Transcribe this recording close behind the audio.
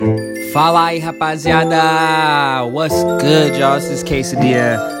Fala aí, rapaziada! What's good, y'all? This is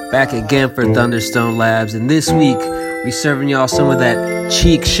K-Sadilla, back again for Thunderstone Labs, and this week we serving y'all some of that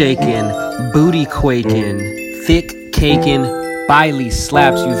cheek shaking, booty quaking, thick caking, Baile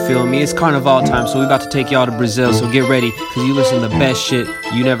slaps, you feel me? It's Carnaval time, so we about to take y'all to Brazil, so get ready, cause you listen to the best shit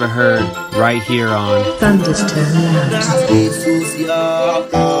you never heard right here on Thunderstone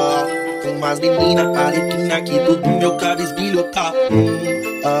Labs. Umas meninas arequinha que tudo meu cara esbilhocar.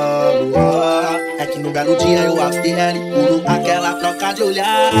 É que no belo dia eu ACL puro aquela troca de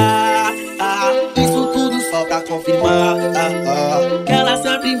olhar. Isso tudo só pra confirmar que ela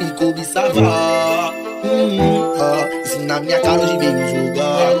sempre me cobiçava. Isso na minha cara hoje veio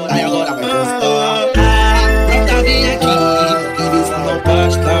julgar. Aí agora vai constar. Brota, vem aqui e vê se não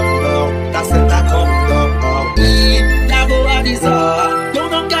basta não. Tá sentar como não. E já vou avisar.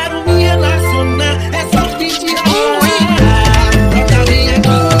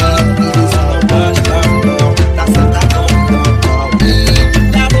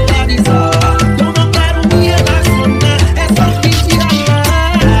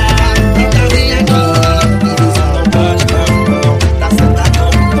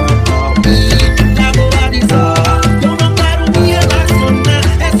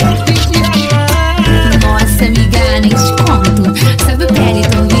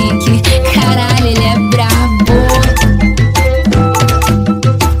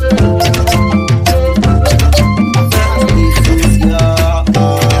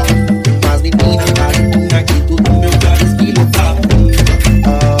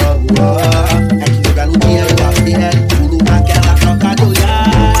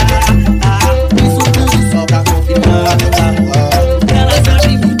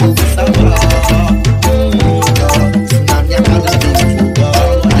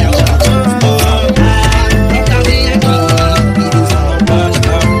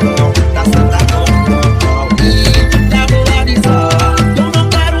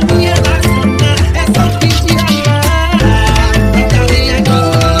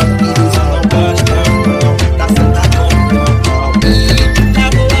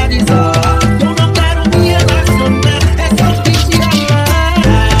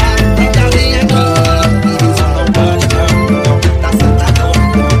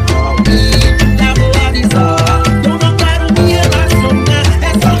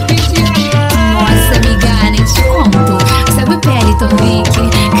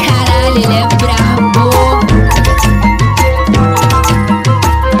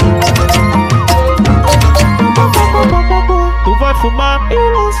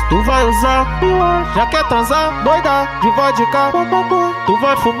 Já quer transar, doida de vodka. Tu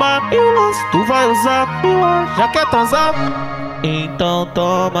vai fumar e o lance, tu vai usar. Já quer transar? Então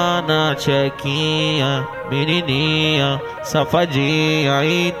toma na tchequinha, menininha, safadinha.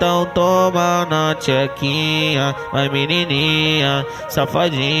 Então toma na tchequinha, vai menininha,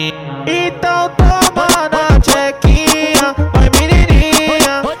 safadinha. Então toma na tchequinha, vai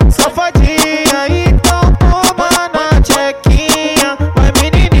menininha, safadinha. Então toma na tchequinha, vai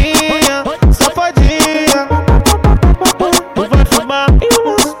menininha, safadinha. Tu vai fumar e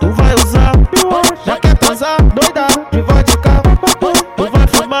tu vai usar. Já quer transar, doida de vodka. Tu vai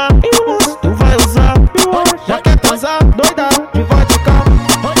fumar e tu vai usar. Já quer transar, doida de vodka.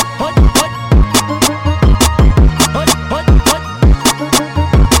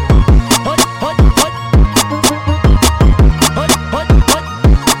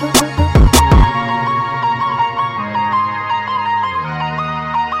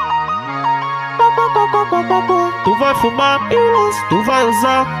 Tu vai fumar e tu vai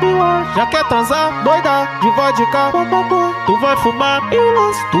usar. Já quer transar, doida de vodka. Tu vai fumar e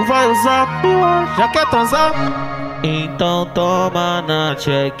tu vai usar. Já quer transar? Então toma na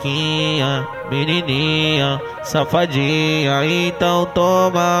tchequinha, menininha, safadinha. Então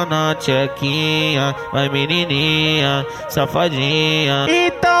toma na tchequinha, vai menininha, safadinha.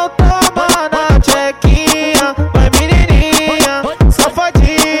 Então toma na tchequinha, vai menininha,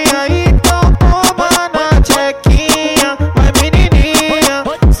 safadinha. Então toma na tchequinha, vai menininha,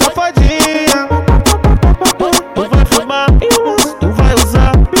 safadinha. Tu vai fumar e tu vai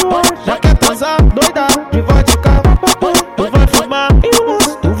usar. Já quer transar, doida de vodka. Tu vai fumar e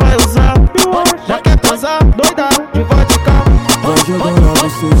tu vai usar. Já quer transar, doida de vodka. Vai jogando a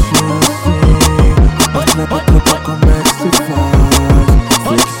bucetinha assim, mostra pra tropa como é que se faz.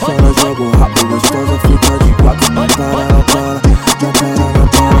 Flexiona, joga o rabo gostosa,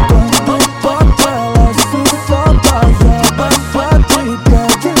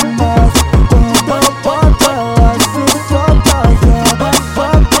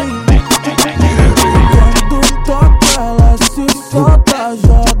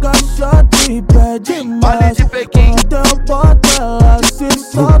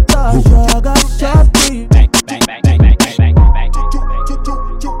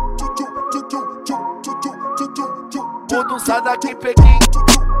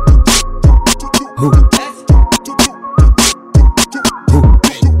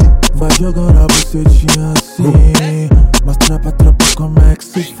 Vai jogando a bucetinha assim, mostra pra tropa como é que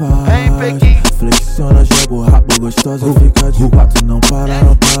se faz. Flexiona, joga o rabo gostosa, fica de quatro. Não para,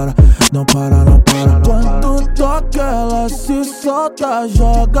 não para, não para, não para. Quando toca ela se solta,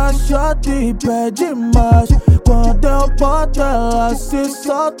 joga shot e pede mais. Quando eu boto ela se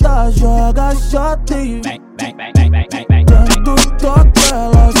solta, joga shot e quando toca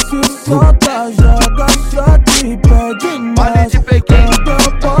ela se solta, joga shot e pede mais. Quando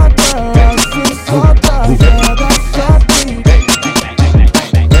eu boto ela se solta, joga shot e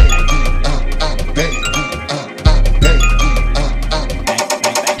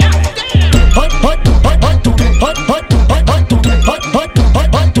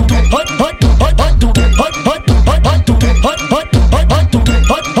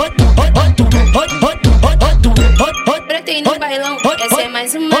brotei no bailão, essa é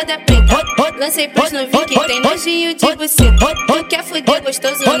mais uma da preta. Lancei pros novinhos que tem nojinho de buceta. Tu quer fuder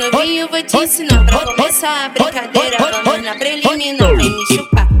gostoso novinho, vou te ensinar. Pra começar a brincadeira, vamos na preliminar. Vem me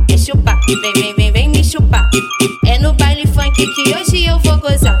chupar, vem, vem, vem, vem me chupar. É no baile funk que hoje eu vou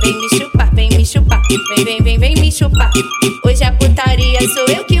gozar. Vem me chupar, vem me chupar. Vem, vem, vem, vem me chupar. Hoje a putaria sou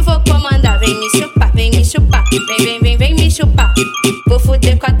eu que vou comandar. Vem me chupar, vem me chupar. Vem, vem, vem, vem me chupar. Vou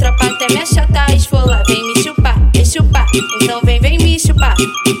fuder com a tropa até minha chata esfolar. Vem me chupar, então vem, vem me chupar.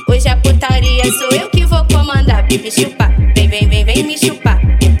 Hoje a putaria sou eu que vou comandar. Vem me chupar, vem, vem, vem, vem me chupar.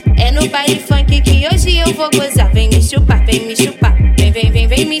 É no baile funk que hoje eu vou gozar. Vem me chupar, vem me chupar. Vem, vem, vem,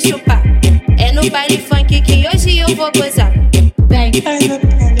 vem me chupar. É no baile funk que hoje eu vou gozar. Vem, vem, vem, vem,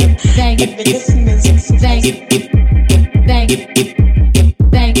 vem, vem, vem, vem, vem, vem, vem.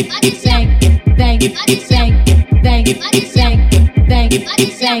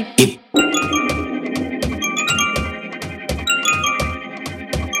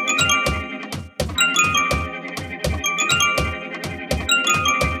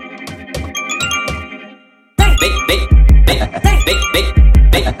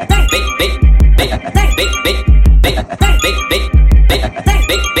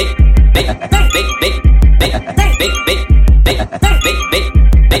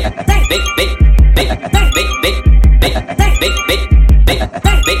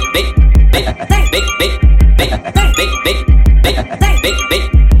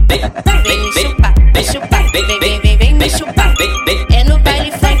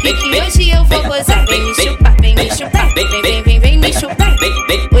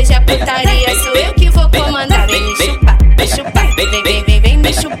 Hoje a putaria sou eu que vou comandar. Vem me chupar, vem, vem, vem, vem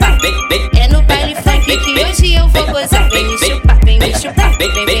me chupar. É no baile funk que hoje eu vou gozar. Vem me chupar, vem me chupar.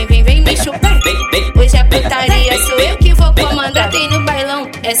 Vem, vem, vem, vem me chupar. Hoje a putaria sou eu que vou comandar. Tem no bailão,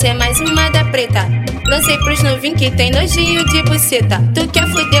 essa é mais uma da preta. Lancei pros novinhos que tem nojinho de buceta. Tu quer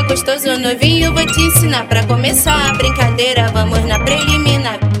fuder gostoso novinho, vou te ensinar. Pra começar a brincadeira, vamos na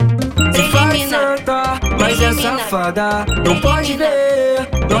preliminar. Mas é safada, não pode ver,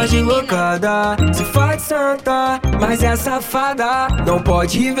 nós de loucada. Se faz santa, mas é safada, não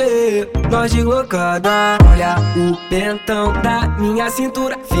pode ver, nós de loucada. Olha o pentão da minha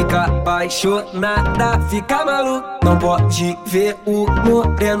cintura, fica apaixonada, fica maluco. Não pode ver o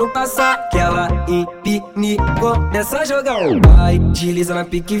moreno passar, que ela empine, começa a jogar. Vai, desliza na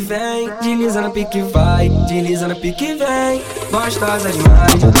pique vem, desliza na pique vai, desliza na pique vem. Gostosa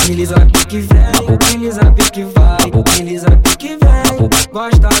demais, desliza na pique vem, desliza na pique vai, desliza na pique vem.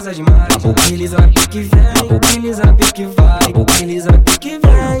 Gostosa demais, desliza na pique vem, desliza na pique vai, desliza na pique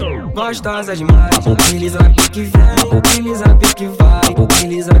vem. Gostosa demais, desliza na pique vem, desliza na pique vai,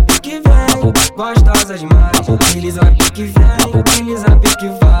 desliza na pique vem. Gostosa demais, desliza na pique vem, desliza na pique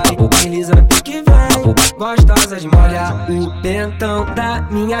vai, desliza na pique vem. Gostosa demais. Olha o pentão da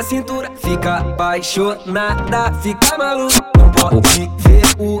minha cintura, fica apaixonada, fica maluco. Não pode ver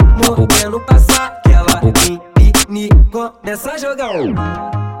o moreno passar, que ela empine, começa a jogar.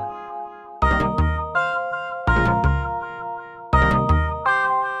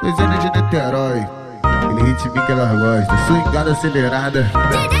 Coisando de Niterói, aquele ritmo que elas gostam, swingada acelerada.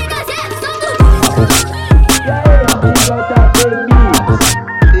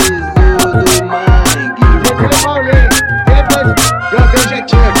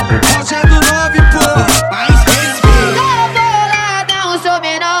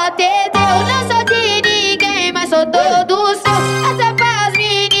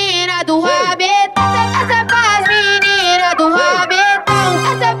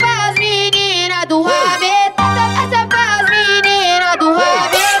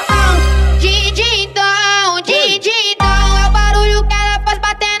 Didi então,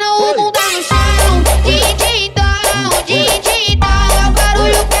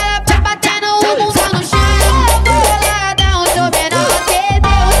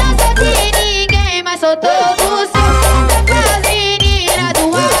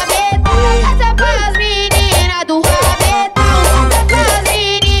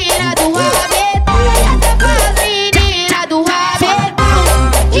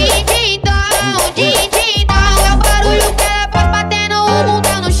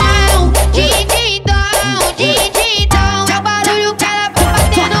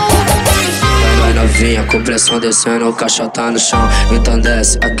 novinha, com pressão descendo, o caixa tá no chão. Então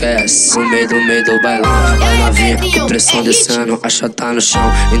desce, aquece, no meio do bailão. Vai novinha, com pressão descendo, a chata tá no chão.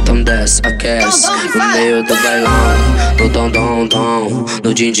 Então desce, aquece, no meio do bailão. No dom dom dom,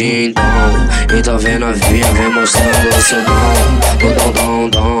 no din din dom. Então vem novinha, vem mostrando o seu dom. No dom dom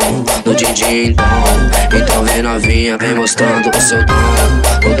dom, no din din dom. Então vem novinha, vem mostrando o seu dom.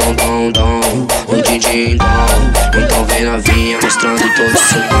 No dom dom dom, no din din dom. Então vem novinha, mostrando todo o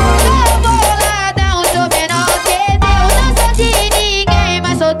seu dom. Boladão, sou menor que Deus. Não sou de ninguém,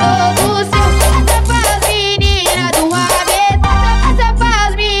 mas sou todo seu. Essa pras meninas do rabetão. Essa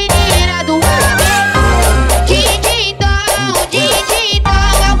pras meninas do rabetão. Din-din-dom,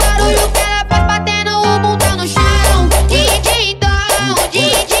 din-din-dom. É o barulho que ela faz batendo o bundão no chão. Din-din-dom,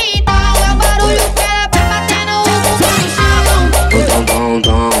 din-din-dom. É o barulho que ela faz batendo o bundão no chão. No dom dom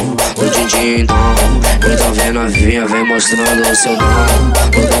dom, no din din dom. Então vem novinha, vem mostrando o seu dom.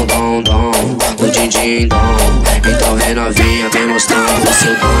 No dom dom dom, no din din dom. Então vem novinha, vem mostrando o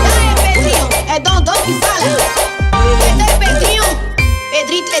seu dom. Aí, Pedrinho, é Dom que fala. Então, Pedrinho,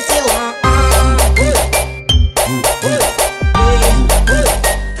 Pedrinho cresceu.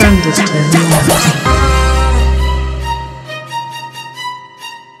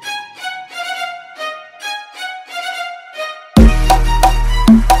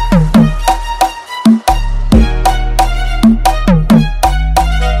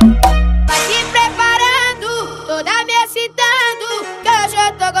 Vai se preparando, toda me excitando, que hoje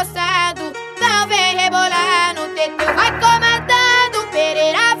eu tô gostando. Não vem rebolar no teto, vai comandando.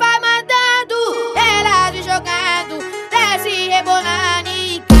 Pereira vai mandando, elas me jogando, desce rebolando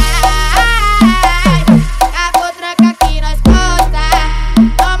e cai. A potranca aqui nós gosta,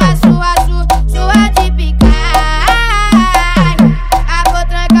 toma sua de picar. A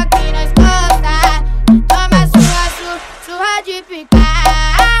potranca aqui nós gosta, toma sua de picar.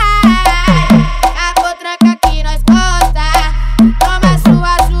 A potranca que nós gosta, toma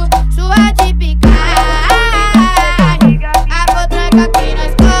sua de picar. A potranca que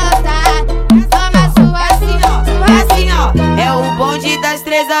nós gosta, toma sua Assim ó, é o bonde das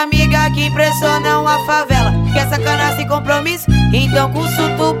três amigas que impressionam a favela. Quer sacanagem sem compromisso? Então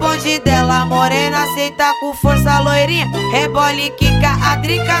consulta o bonde dela. Morena, aceita com força, loirinha. Rebole, quica, a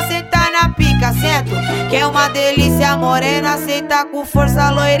drica, senta na pica, sento. Que é uma delícia, morena, aceita com força,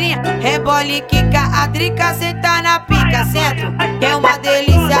 loirinha. Rebole, quica, a drica, senta na pica, sento. Que é uma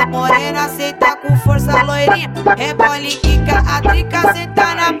delícia, morena, aceita com força, loirinha. Rebole, quica, a drica,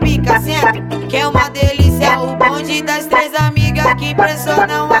 senta na pica, sento. Que é uma delícia, o bonde das três amigas que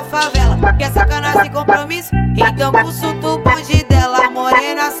impressionam a favela. Quer sacanagem sem compromisso? Então consulta o bonde dela.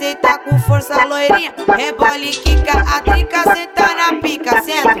 Morena, aceita com força, loirinha. Rebole, quica, a drica, senta na pica,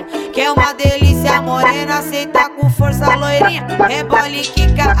 sento. Que é uma delícia, morena, aceita com força, loirinha. Rebole,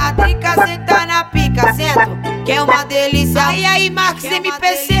 quica, a drica, senta na pica, sento. Que é uma delícia. Aí, Marcos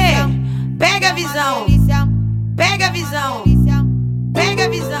MPC, pega a visão, pega a visão, pega a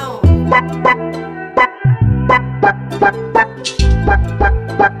visão.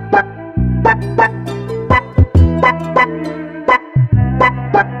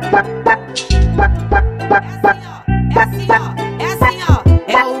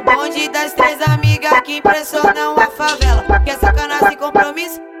 É o bonde das três amigas que impressionam a favela. Quer sacanagem sem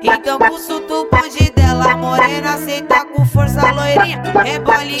compromisso? Então consulta o bonde dela. Morena, aceita com força, loirinha.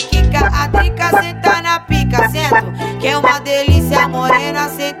 Rebole, quica, a drica, senta na pica, sento. Que é uma delícia, morena,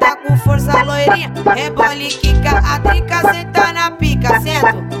 aceita com força, loirinha. Rebole, quica, a drica, senta na pica,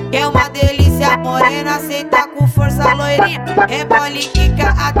 sento. Que é uma delícia, morena, aceita com força, loirinha. Rebole,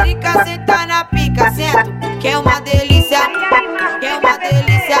 quica, a drica, senta na pica, sento. Que é uma delícia, que é uma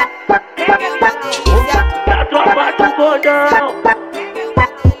delícia, que é uma delícia. Da tropa do cordão, da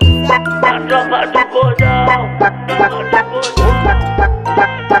tropa do cordão,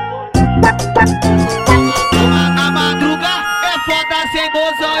 a madruga é foda sem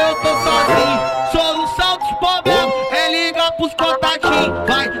mozão, eu tô sozinho. Solução dos problemas é ligar pros contatinhos.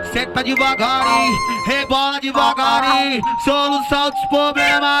 Vai, senta devagarinho, rebola devagarinho. Solução dos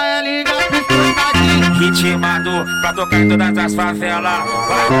problemas é ligar pros contatinhos. Ritmado pra tocar em todas as favelas.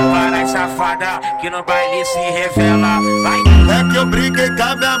 Vai safada, que no baile se revela. Vai. É que eu briguei com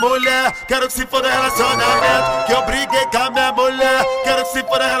a minha mulher, quero que se foda relacionamento. Que eu briguei com a minha mulher, quero que se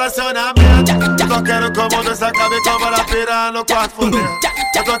foda relacionamento. Só quero que o mundo se acabe com vara piranha no quarto fuder.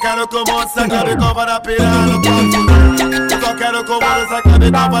 Eu só quero que o mundo se acabe com vara piranha no quarto fuder. Eu só quero que o mundo se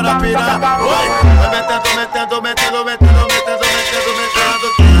acabe com vara piranha. Oi, vai metendo.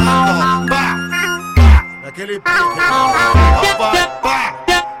 Pá, naquele pique. Pá.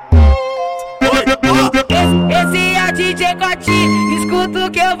 Esse o DJ Kotim, escuta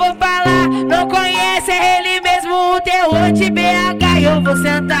o que eu vou falar. Não conhece, é ele mesmo, o terror de BH. Eu vou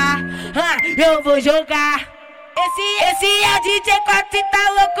sentar, eu vou jogar. Esse é o DJ Kotim, tá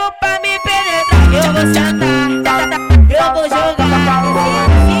louco pra me penetrar. Eu vou sentar, eu vou jogar.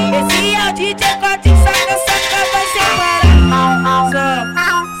 Esse é o DJ Kotim, saca, saca, vai separar.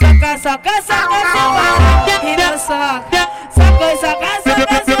 Saca, saca, saca, separar. E não saca, saca, saca,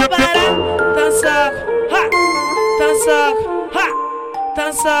 saca, separar. Então saca, então saca,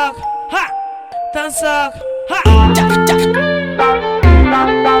 então saca, então saca.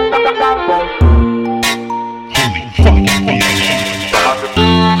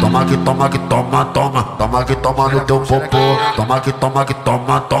 Toma que toma que toma, toma, toma que toma no teu popô. Toma que toma que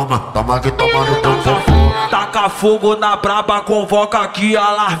toma, toma, toma que toma no teu popô. Taca fogo na braba, convoca aqui a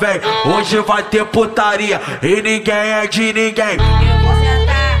lar, véi. Hoje vai ter putaria e ninguém é de ninguém. Eu vou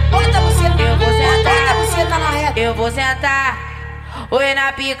sentar, bota você, eu vou sentar, bota você tá na reta. Eu vou sentar, oi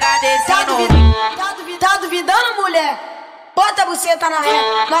na pica descendo. Tá duvidando, mulher? Bota você tá na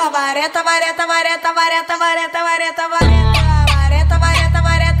reta. Nós vareta, vareta, vareta, vareta, vareta, vareta, vareta. Vareta, vareta,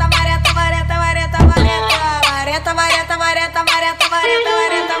 vareta, vareta, vareta, vareta, vareta. Vareta, vareta, vareta, vareta, vareta,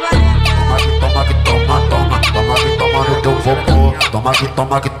 vareta, vareta. Toma que toma, toma, toma que toma no teu popô. Toma que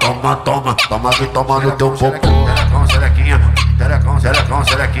toma que toma, toma, toma que toma no teu popô. Selecão, selequinha, selecão, selecão,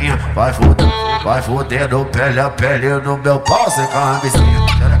 selequinha. Vai fudendo pele a pele no meu pau sem camisinha.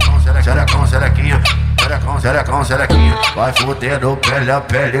 Selecão, selecão, selequinha. Selecão, selequinha. Vai fudendo pele a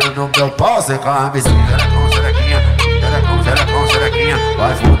pele no meu pau sem camisinha. Selecão, selequinha. Selecão, selequinha.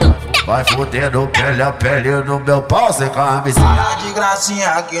 Vai fudendo pele a pele no meu pau sem camisinha. Para de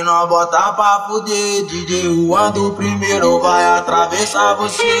gracinha que nós bota pra fuder. DJ Juan do primeiro vai atravessar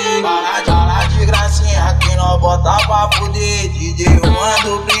você. Para de gracinha que nós bota pra fuder. DJ Juan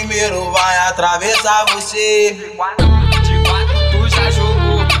do primeiro vai atravessar você. De quatro tu já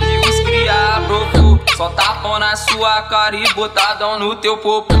jogou e os cria aprovou. Só tapão na sua cara e botadão no teu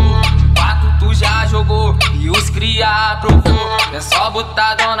popô. De quatro tu já jogou e os cria aprovou. É só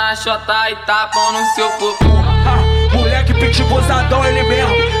botadão na chota e tapão no seu popô. Moleque pitibuzadão, ele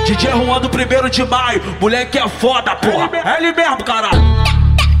mesmo. DJ Juan do 1º de maio. Moleque é foda, porra. É ele mesmo, caralho.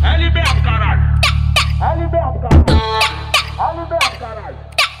 É ele mesmo, caralho. É ele mesmo, caralho. É ele mesmo, caralho.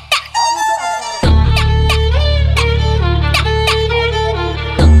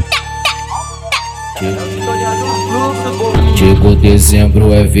 Chegou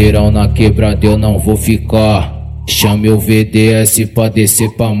dezembro, é verão na quebrada, eu não vou ficar. Chame o V.D.S pra descer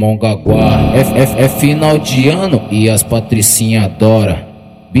pra Mongaguá. É final de ano e as patricinha adora.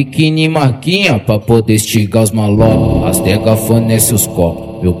 Biquíni marquinha pra poder estigar os malocos. As dega fornece os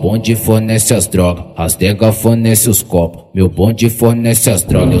copos, meu bonde fornece as drogas. As dega fornece os copos, meu bonde fornece as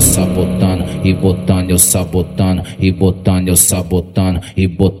drogas. Eu sabotando e botando, eu sabotando e botando, eu sabotando e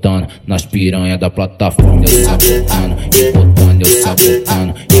botando nas piranha da plataforma. Eu sabotando e botando, eu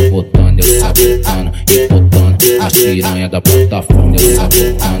sabotando e botando, eu sabotando e botando nas piranha da plataforma. Eu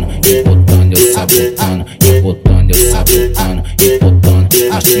sabotando e botando, eu sabotando e botando, eu sabotando e botando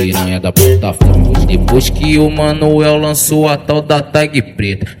as piranha da plataforma. Depois que o Manuel lançou a tal da tag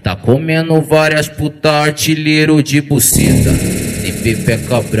preta, tá comendo várias puta artilheiro de buceta. Tem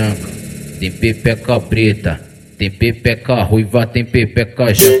pepeca branca, tem pepeca preta, tem pepeca ruiva, tem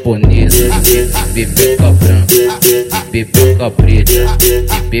pepeca japonesa. Tem pepeca branca, tem pepeca preta,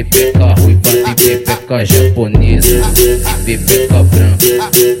 tem pepeca ruiva, tem pepeca japonesa. Tem pepeca branca,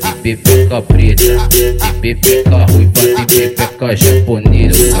 tem pepeca preta, tem pepeca ruiva, tem pepeca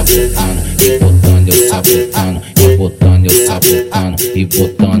japonesa. Eu sabotando e botando, eu sabotando e botando, eu sabotando e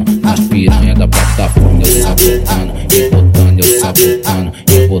botando nas piranha da plataforma. Eu sabotando e botando, eu sabotando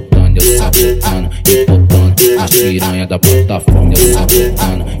e botando, eu sabotando e botando nas piranha da plataforma. Eu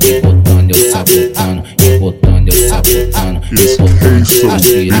sabotando e botando, eu sabotando e botando, eu sabotando e botando nas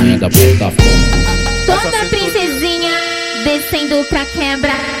piranha da plataforma. Toda princesinha descendo pra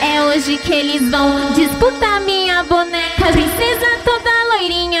quebra, é hoje que eles vão disputar minha boneca. Princesa toda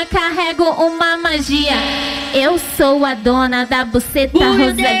loirinha, carrego uma magia. Eu sou a dona da buceta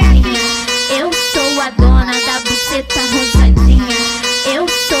rosadinha. Eu sou a dona da buceta rosadinha. Eu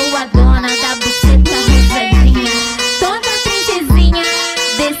sou a dona da buceta rosadinha. Toda princesinha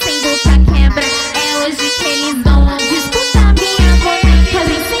descendo pra quebra, é hoje que eles vão disputar minha boneca.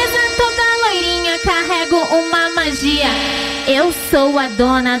 Princesa toda loirinha, carrego uma magia. Eu sou a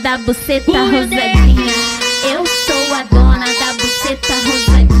dona da buceta rosadinha. Eu sou a dona da buceta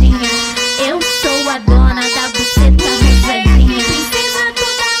rosadinha. Eu sou a dona da buceta rosadinha. Princesa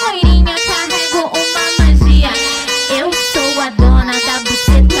toda loirinha, carrego uma magia. Eu sou a dona da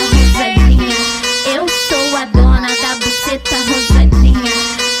buceta rosadinha. Eu sou a dona da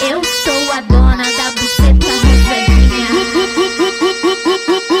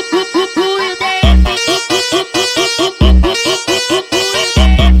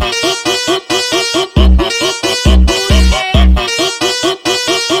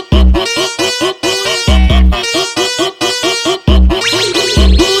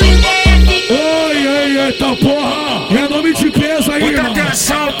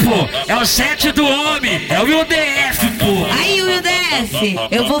chefe,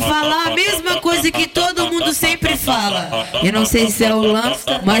 eu vou falar a mesma coisa que todo mundo sempre fala. Eu não sei se é o lance,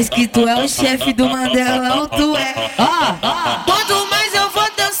 mas que tu é o chefe do Mandelão, tu é. Quanto mais eu vou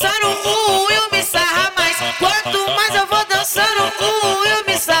dançando, eu me sarra mais. Quanto mais eu vou dançando, eu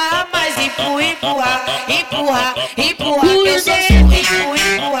me sarra mais. Empurra, empurra, empurra, que eu sou seu.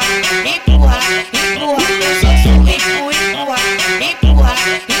 Empurra, empurra, empurra, que eu sou seu. Empurra, empurra,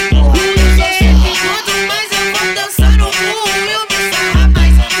 empurra, que eu sou seu. Quanto mais eu vou dançando, eu me sarra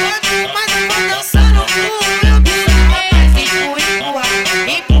mais. Quanto mais eu vou dançando, eu me sarra mais. Empurra,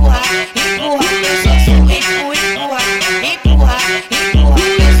 empurra, empurra, que eu sou seu. Empurra, empurra, empurra,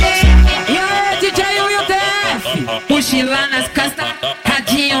 que eu sou seu. E aí, DJ WENDELCZR, mochila nas costas,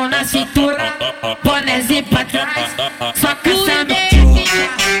 radinho na cintura, bonézinho pra trás, só caçando tchuca.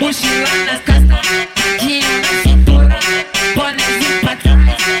 Mochila nas costas, radinho na cintura, bonézinho pra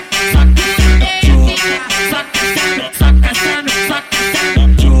trás, só caçando tchuca. Só caçando, só caçando, só caçando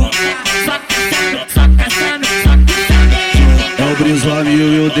tchuca. Só caçando, só caçando, só caçando tchuca. É o Brizola e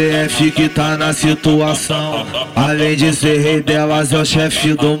o DF que tá na situação. Além de ser rei delas, é o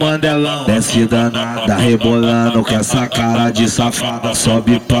chefe do Mandelão. Desce danada, rebolando com essa cara de safada.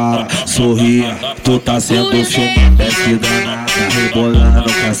 Sobe para, sorria, tu tá sendo filmado. Desce danada,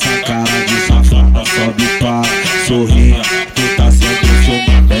 rebolando com essa cara de safada. Sobe para, sorria, tu tá sendo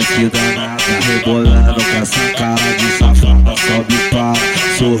filmado. Desce danada, rebolando com essa cara de safada. Sobe para,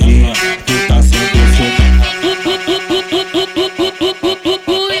 sorria, tu tá sendo filmado.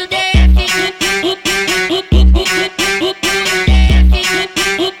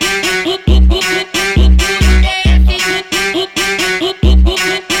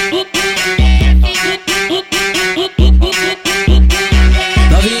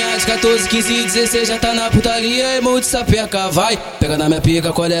 Novinha de 14, 15, 16 já tá na putaria e muito sapeca. Vai, pega na minha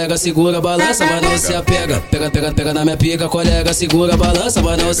pica, colega, segura, balança, mas não se apega. Pega na minha pica, colega, segura, balança,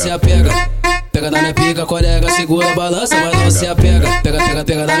 mas não se apega. Pega na minha pica, colega, segura, balança, mas não se apega. Pega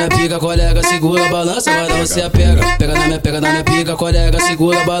na minha pica, colega, segura, balança, mas não se apega. Pega na minha pica, colega,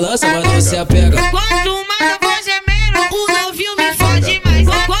 segura, balança, mas não se apega. Quanto mais eu vou gemendo, o novinho me fode mais.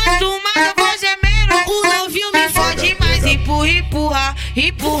 Quanto mais eu vou gemendo, o novinho me fode mais. Empurra, empurra,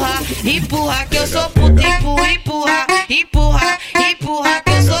 empurra, empurra, que eu sou puta. Empurra, empurra, empurra, empurra,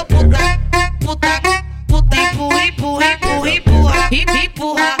 que eu sou puta. Puta, puta, empurra, empurra, empurra, empurra,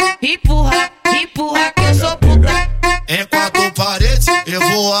 empurra, empurra, empurra, que eu sou puta. Enquanto parede, eu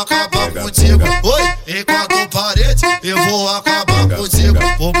vou acabar contigo. Oi, enquanto parede, eu vou acabar contigo.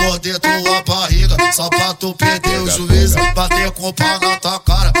 Vou morder tua barriga, só pra tu perder o juízo. Bater com o pau na tua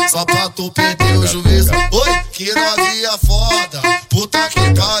cara, só pra tu perder o juízo. Oi, que novinha foda, puta que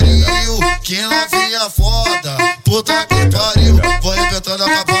pariu. Que novinha foda, puta que pariu. Vou arrebentando,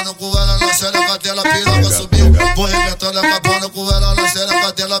 acabando com ela na xereca dela, piroca subiu. Vou arrebentando, acabando com ela na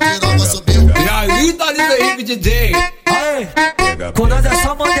xereca dela, piroca subiu. E aí, tá ali aí, DJ. Aê, com nós é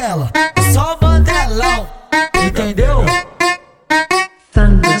só Mandela, só Mandelão, entendeu?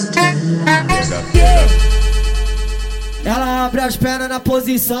 Ela abre as pernas na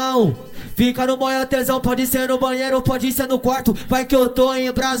posição, fica no maior tesão, pode ser no banheiro, pode ser no quarto, vai que eu tô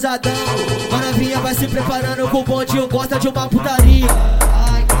embrasadão. A novinha vai se preparando com o bondinho, gosta de uma putaria.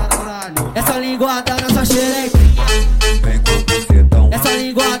 Ai, caralho. Essa linguada na sua xerequinha, essa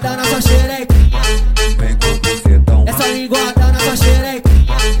linguada na sua xerequinha, essa linguada na sua xerequinha,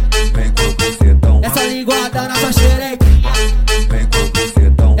 essa linguada na sua xerequinha,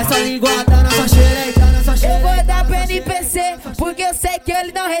 essa linguada na sua xereca, na sua xereca. Eu vou dar pro NPC, porque eu sei que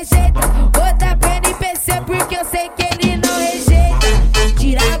ele não rejeita. Vou dar pro NPC, porque eu sei que ele não rejeita.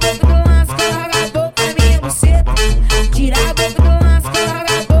 Tira a boca do lance, coloca a boca na minha buceta. Tira a boca do lance,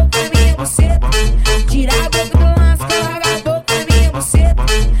 coloca a boca na minha buceta. Tira a boca do lance, coloca a boca na minha buceta.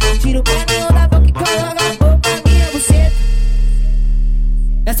 Tira o caninho da boca e coloca a boca na minha buceta.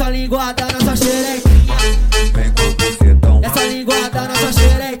 Essa linguada na sua xerequinha, essa linguada na sua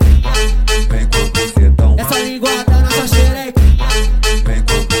xerequinha, essa linguada na sua xerequinha,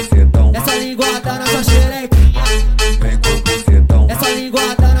 essa linguada na sua xerequinha, essa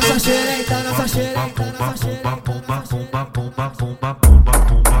linguada na sua xereca, na sua xereca, na sua xereca, na sua xereca.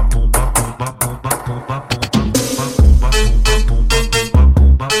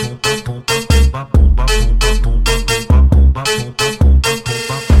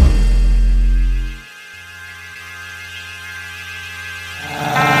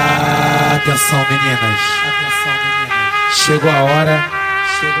 Atenção, meninas. Chegou a hora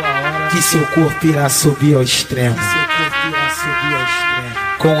que seu corpo irá subir ao extremo.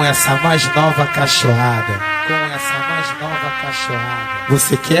 Com essa mais nova cachorrada.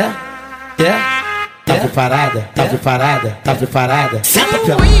 Você quer? Tá preparada? Tá preparada? Tá preparada? Senta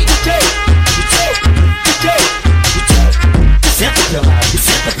pelado. Senta pelado,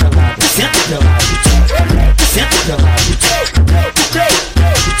 senta pelado, senta pelado. Senta pelado.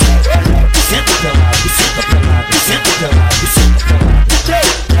 Senta pelado, senta pelado, senta pelado, senta pelado.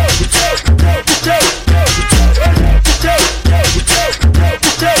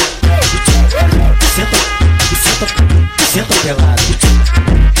 Senta pelado.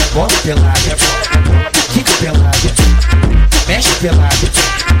 Bola pelada. Fica pelada. Mexe pelada.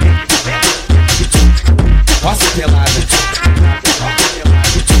 Roça pelada.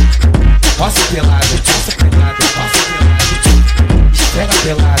 Roça pelada. Roça pelada. Roça pelada. Esfrega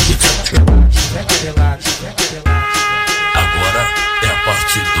pelada. Esfrega pelada. Esfrega pelada. Esfrega pelada. Agora é a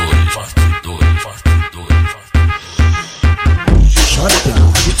parte 2. Parte 2. Parte 2. Chora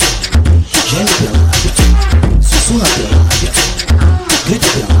pelada. Geme pelada. Sussurra pelada. Grita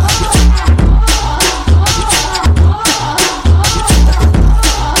pelada.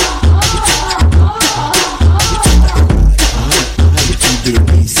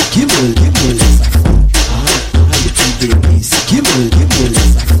 Que mulher safada. Ai, que delícia. Que mulher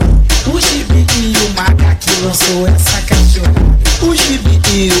safada. O Gibi e o Macaque lançou essa cachorrada. O Gibi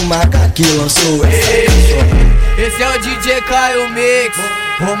e o Macaque lançou essa cachorrada. Esse é o DJ Caio Mix,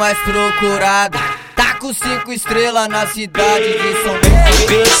 o mais procurado. Tá com 5 estrelas na cidade de São Paulo.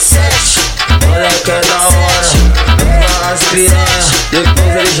 B7, olha que é da hora. As piranhas,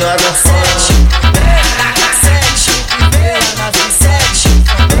 depois ele joga fora.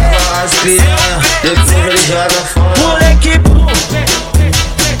 As piranhas, depois ele joga fora. Moleque bom.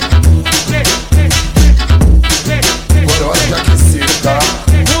 Agora hora de aquecer, tá?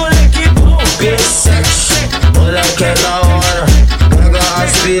 Moleque bom. B7, olha que é da hora. Pega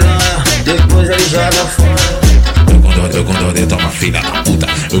as piranhas, depois ele joga fora. Eu com dor de toma filha da puta.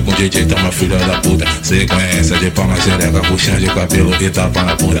 Eu com DJ toma filha da puta. Sequência de pau na xereca, puxão de cabelo e tapa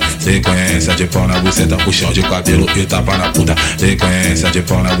na bunda. Sequência de pau na buceta, puxão de cabelo e tapa na bunda. Sequência de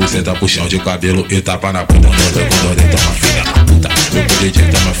pau na buceta, puxão de cabelo e tapa na bunda. Eu com dor de toma filha da puta. Eu com DJ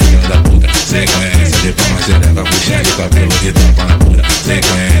toma filha da puta. Sequência de pau na xereca, puxão de cabelo e tapa na bunda.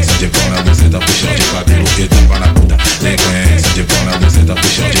 Sequência de pau na buceta, puxão de cabelo e tapa na bunda. Sequência de pau na buceta,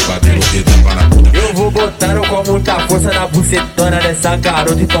 puxão de cabelo e tapa na bunda. Eu vou botando com muita força na bucetona dessa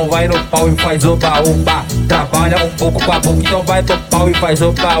garota. Então vai no pau e faz oba-oba. Trabalha um pouco com a boca. Então vai no pau e faz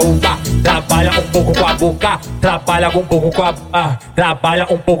oba-oba. Trabalha um pouco com a boca. Trabalha um pouco com a trabalha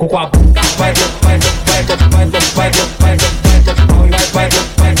um pouco com a boca. Vai no pau e vai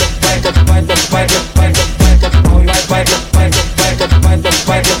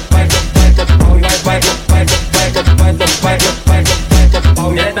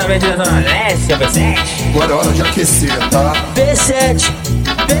diretamente da Zona Leste, B7. Agora é hora de aquecer, tá? B7,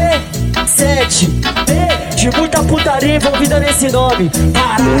 B7, B de muita putaria envolvida nesse nome.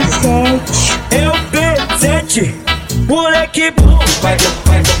 B7, é o B7, moleque bom. Vai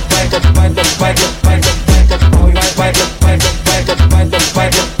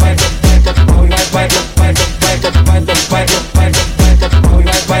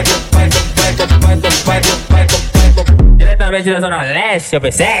diretamente da Zona Leste,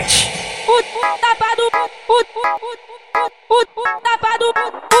 B7. O tapado,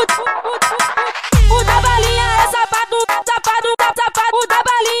 o da balinha é sapato, o da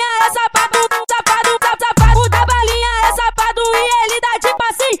balinha é sapato, o da balinha é sapato e ele dá tipo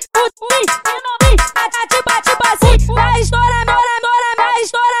assim, tipo assim, vai estourar, vai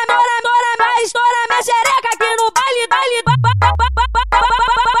estourar minha xereca aqui no baile do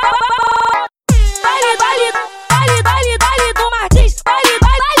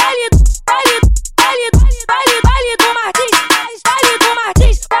Martins, baile do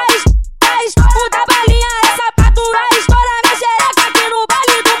Martins, o da balinha é sapato, vai estourar minha xereca aqui no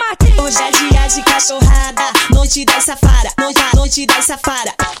baile do Martins. Hoje é dia de cachorrada, noite da safada, noite da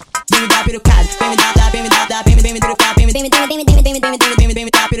safada. Vem me dar perucada, vem me dar perucada, vem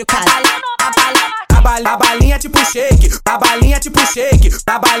me dar perucada. A balinha tipo shake, a balinha tipo shake,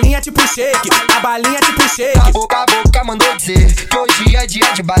 a balinha tipo shake, a balinha tipo shake. A boca mandou dizer que hoje é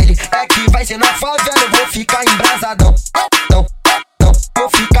dia de baile. É que vai ser na favela, eu vou ficar embrasadão. Não, vou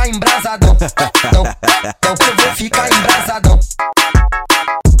ficar embrasadão. Não, eu vou ficar embrasadão.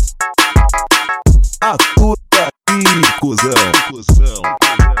 Atura aqui, cuzão.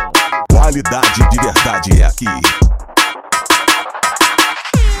 Qualidade de verdade é aqui.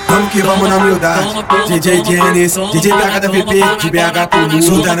 Vamos que vamos na humildade. DJ Dennis, DJ BH da VP, de BH por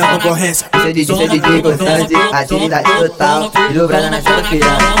surda na concorrência. Esse DJ constante, atividade total, ilubrada na sua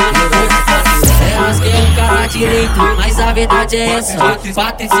piranha. Elas querem um cara direito, mas a verdade é essa.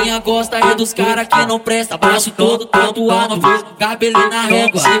 Patricinha gosta é dos cara que não presta. Braço todo tatuado, cabelo na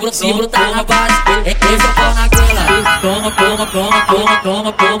régua. Se brotar na base, esse é pau na goela. Toma, toma, toma, toma,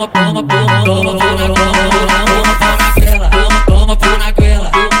 toma, toma, toma, toma, toma, toma, toma, pau na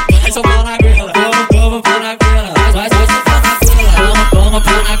goela. Esse é pau na goela. Toma, toma, pau na goela. Vai pau na goela. Toma,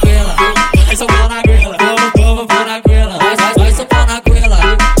 pau na goela. Esse é pau na goela. Toma, pau na goela. Vai pau na goela.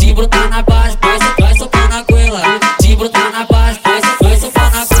 Se brotar na base, vai pau na goela. Se brotar na base, vai pau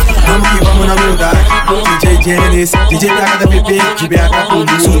na goela. Vamos que vamos na humildade. DJ Genesis, DJ PH da VP, de BH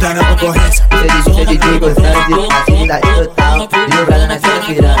Bônus, tá na concorrência. Você DJ gostando de facilidade total. Vibrando na fila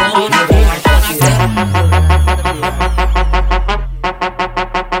pirando.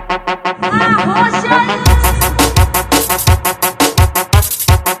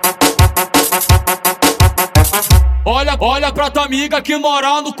 Olha pra tua amiga que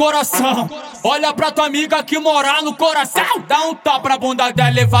mora no coração. Olha pra tua amiga que mora no coração. Dá um tapa pra bunda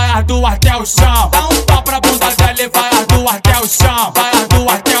dela e vai arduar até o chão. Dá um tapa pra bunda dela e vai arduar até o chão. Vai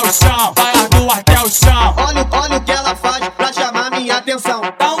arduar até o chão. Vai arduar até o chão. Olha o que ela faz pra chamar minha atenção.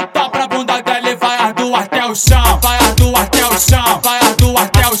 Dá um tapa pra bunda dela e vai arduar até o chão. Vai arduar até o chão. Vai arduar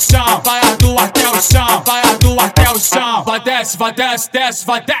até o chão. Vai arduar até o chão. Vai arduar até o chão. Vai desce, desce,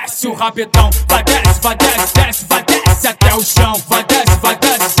 vai desce o rabetão. Vai desce, desce, vai desce até o chão. Vai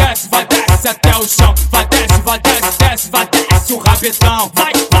desce, desce, vai desce até o chão. Vai desce, desce, vai desce o rabetão.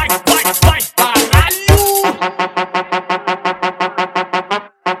 Vai, caralho!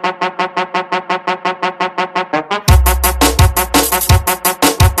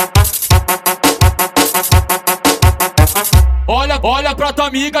 Olha pra tua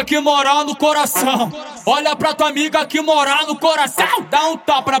amiga que mora no coração. Olha pra tua amiga que mora no coração. Dá um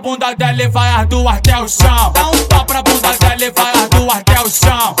tapa pra bunda dela e vai arduar até o chão. Dá um tapa pra bunda dela e vai arduar até o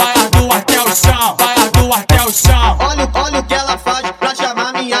chão. Vai arduar até o chão. Vai arduar até o chão. Olha o que ela faz pra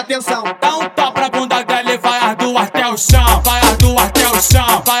chamar minha atenção. Dá um tapa pra bunda dela e vai arduar até o chão. Vai arduar até o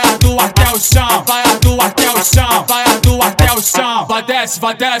chão. Vai arduar até o chão. Vai arduar até o chão. Vai arduar até o chão. Vai desce,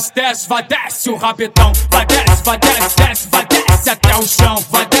 desce, vai desce o rabetão. Vai desce, desce, vai desce até o chão.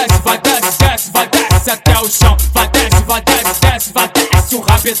 Vai desce, desce, vai desce até o chão. Vai desce, desce, vai desce o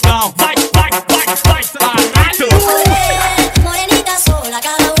rabetão. Vai, caralho! Morenita sola,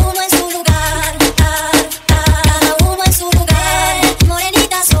 cada uno en su lugar. Cada uno en su lugar.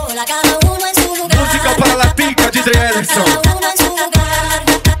 Morenita sola, cada uno en su lugar. Música para la pica, DJ Ellison. Cada uno en su lugar.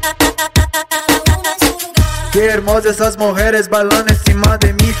 Que hermosas essas mulheres bailando em cima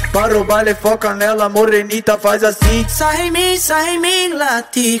de mim. Para o baile foca nela, morenita faz assim. Sai em mim,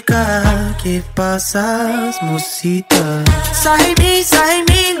 latica. Que passas, mocita. Sai em mim,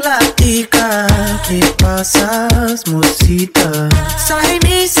 latica. Que passas, mocita. Sai em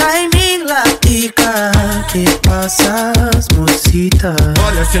mim, latica. Que passas, mocita.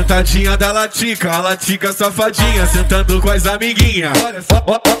 Olha, sentadinha da latica, a latica safadinha, sentando com as amiguinhas.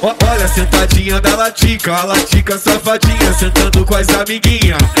 Olha, sentadinha da latica, a latica safadinha, sentando com as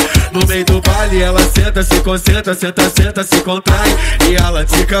amiguinhas. No meio do baile ela senta, se concentra, senta, se contrai. E a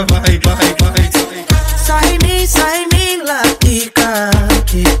latica vai. Sai em mim, latica.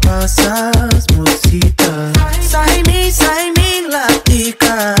 Que passas, mocita. Sai em mim,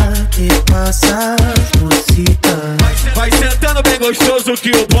 latica. Que passas, mocita. Vai sentando bem gostoso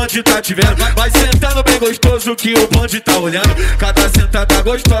que o bonde tá te vendo. Vai sentando bem gostoso que o bonde tá olhando. Cada sentada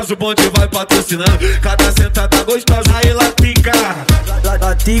gostosa o bonde vai patrocinando. Cada sentada gostosa, aí latica.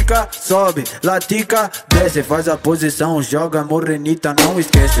 Latica, sobe, latica, desce. Faz a posição, joga morenita, não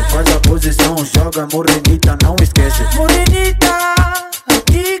esquece. Faz a posição, joga morenita, não esquece. Morenita,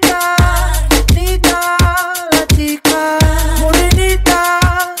 latica, latica, latica. Morenita,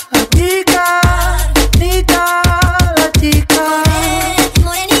 latica, latica, latica.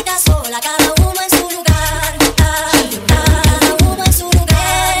 Morenita sola, cada uno en su lugar. Cada uno en su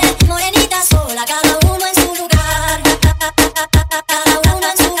lugar. Morenita sola, cada uno en su lugar. Cada uno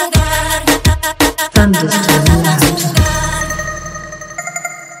en su lugar.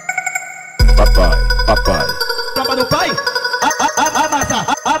 Papai. Tropa do pai? Amassa.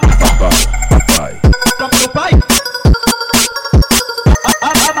 Papai. Tropa do pai?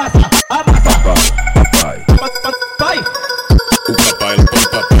 Amassa. Papai. Pai?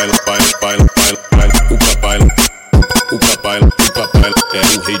 O papai é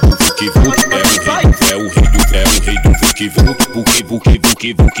o rei do vuki-vuki, é o rei do vuki-vuki.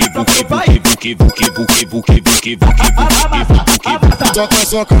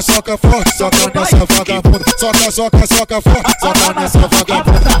 Soca forte, soca nessa vagabunda. Soca forte, soca nessa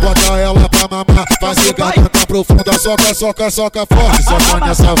vagabunda. Bota ela pra mamar, vai chegar, canta profunda, soca, soca, soca forte, soca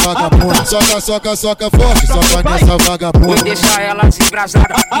nessa vagabunda. Soca, soca, soca forte, soca nessa vagabunda. Vou deixar ela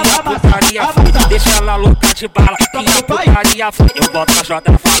desembrasada, que a putaria foi. Deixa ela louca de bala, que a putaria foi. Eu boto a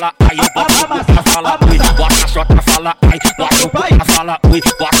Jota, fala, aí eu boto a puta, fala, ui. Bota a Jota, fala, aí, bota o puta, fala, ui.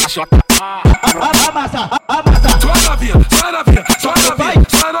 Bota a Jota, amassa, amassa. Só novinha, só novinha, só novinha,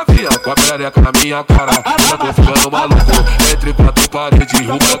 só novinha. Com a perereca na minha cara, eu tô ficando maluco. Entre quatro paredes,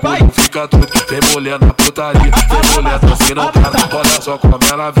 o bagulho fica tudo. Vem mulher na putaria, vem mulher dançando o cara. Olha só como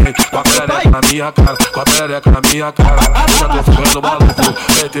ela vem, com a perereca na minha cara, com a perereca na minha cara. Eu já tô ficando maluco.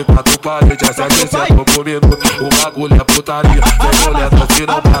 Entre quatro paredes, é 700 por minuto. O bagulho é putaria, vem mulher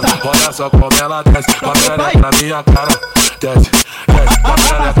dançando o cara. Olha só como ela desce, com a perereca na minha cara. Desce, desce, com a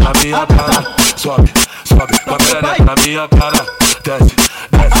perereca na minha cara. Sobe, sobe, com a perereca na minha cara. Desce,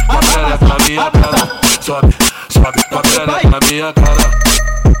 desce, com a perereca na minha cara. Sobe, sobe, com a perereca na minha cara.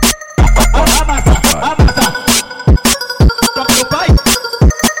 Amassa, amassa. Toca meu pai.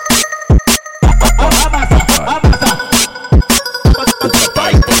 Amassa, amassa.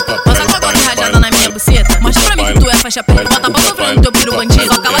 Passa com a coque rajada na minha buceta. Mostra pra mim que tu é faixa preta. Bota pra sofrer no teu piro bandido.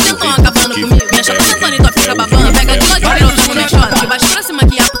 Soca lá dentro, acabando comigo. Minha chapa sentando e tua fica babando. Pega de lado de outro mundo chora. De baixo pra cima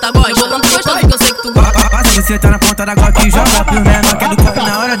que a puta gosta. Bolando gostoso que eu sei que tu gosta. Passa você tá na ponta da glock e joga pro menor que é do coque.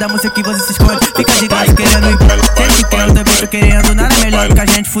 Na hora da música que você se esconde. Fica de graça querendo ir. Sempre que eu também tô querendo. Nada melhor do que a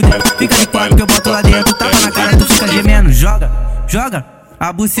gente fuder. Fica de quatro que eu boto lá dentro. Tapa na cara, tu fica gemendo. Joga, joga.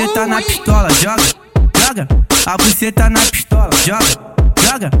 A buceta na pistola. Joga, joga. A buceta na pistola. Joga.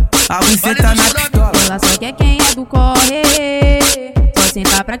 Joga, a buceta na pistola. Ela só quer quem é do corre. Só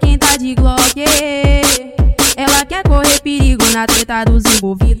sentar pra quem tá de glock. Ela quer correr perigo na treta dos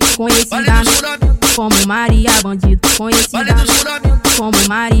envolvidos. Conhecida como Maria Bandido. Conhecida como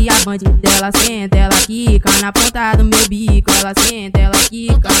Maria Bandido. Ela senta, ela quica na ponta do meu bico. Ela senta, ela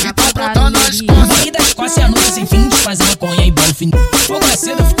quica na ponta do meu bico. Aqui da Escócia, a noite sem fim, desfazer maconha e bolo fininho. Fogo é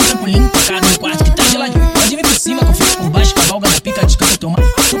cedo, eu fico tranquilinho, tocado no quarto que tá geladinho. Pode vir por cima, que eu fico por baixo, cavalga na pica, descansa tomar.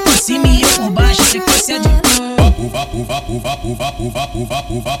 Tu por cima e eu por baixo, sequência de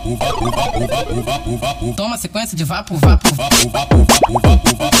toma sequência de vapo, vapo.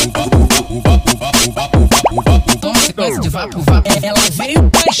 Toma sequência de vapo, vapo. Ela veio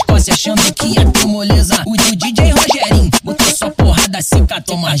pra Escócia achando que ia ter moleza. O DJ Rogerinho botou só porrada seca.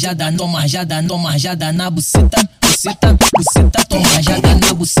 Toma rajada, toma rajada, toma rajada na buceta. Buceta, buceta, toma rajada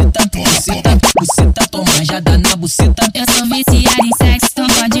na buceta. Buceta, buceta, toma rajada na buceta. Eu sou viciada em sexo, então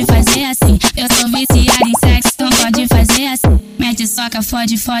pode fazer assim. Eu sou viciada em sexo, então pode fazer assim. Mete soca,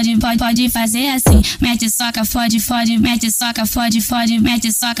 fode, fode, pode fazer assim. Mete soca, fode, fode, mete soca, fode, fode,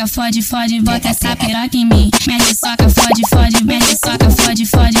 mete soca, fode, fode, bota essa piroca em mim. Mete soca, fode, fode, mete soca, fode,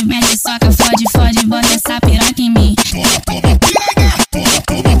 fode, mete soca, fode, fode, bota essa piroca em mim.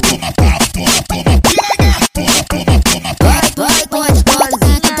 Vai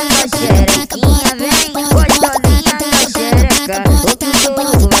gostosinha da xerequinha, vem gostosinha da xereca. O que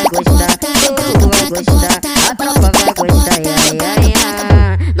todo vai gostar, todo vai gostar, a tropa vai gostar,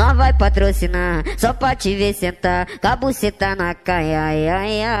 nós vai patrocinar, só pra te ver sentar, com a buceta na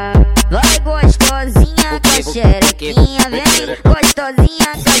caia, vai gostosinha com a xerequinha, vem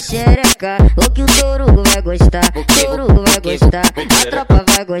gostosinha com a xereca. O que o torugo vai gostar, torugo vai gostar, a tropa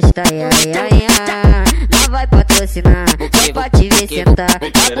vai gostar, nós vai patrocinar, só pra te ver sentar, com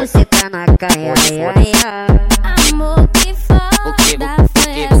a buceta na caia, Amor, que foda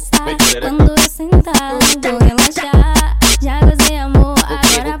foi essa? Quando eu sentar, vou relaxar. Já gozei, amor,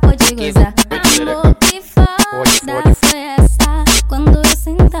 agora pode gozar. Amor, que foda foi essa? Quando eu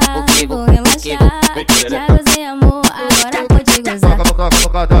sentar, vou relaxar. Já gozei, amor, agora pode gozar.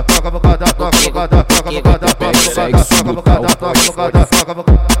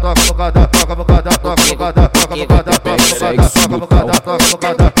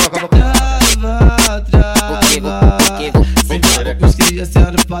 Os que já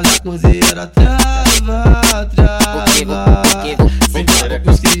sendo pra cozinheira. Trava, trava.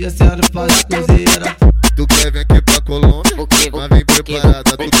 Os que já sendo pra cozinheira. Tu quer vir aqui pra Colômbia, mas vem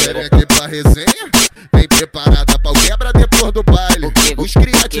preparada. Tu quer vir aqui pra resenha, vem preparada pra o quebra depois do baile. Os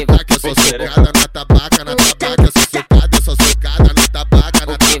criativos que é só socada na tabaca, na tabaca. É só socada, é só socada na tabaca,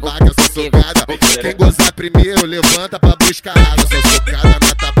 na tabaca. É só socada. Quem gozar primeiro levanta pra buscar água. Só socada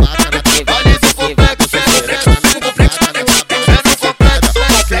na tabaca, na tabaca. Olha esse complexo, esse complexo, esse complexo.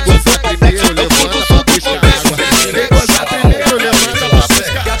 Quem gozar primeiro levanta pra buscar água. Quem gozar primeiro levanta pra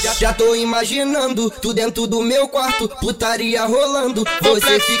buscar água. Já tô imaginando, tu dentro do meu quarto, putaria rolando,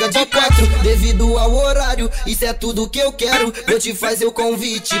 você fica de quatro, devido ao horário, isso é tudo que eu quero, vou te fazer o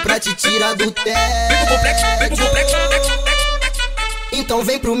convite pra te tirar do teto. Então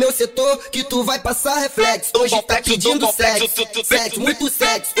vem pro meu setor que tu vai passar reflexo. Hoje tá pedindo sexo, sexo, muito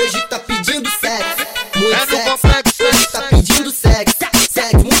sexo. Hoje tá pedindo sexo, muito sexo. Hoje tá pedindo sexo,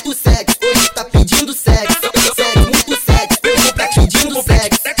 sexo, muito sexo. Hoje tá pedindo sexo, sexo, muito sexo. Hoje tá pedindo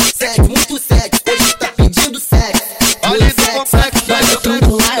sexo, sexo, muito sexo. Hoje tá pedindo sexo, muito sexo. Bota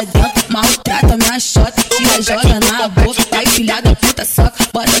tudo lá dentro, maltrata minha chota, tira, joga na boca, vai filha da puta, soca.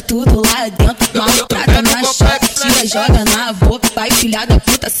 Bota tudo lá dentro, maltrata minha chota, tira, joga na boca, vai filha da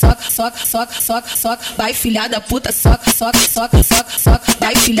puta, soca, soca, soca, soca, soca, vai filha da puta, soca, soca, soca, soca, soca,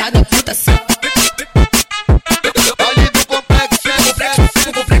 vai filha da puta, soca.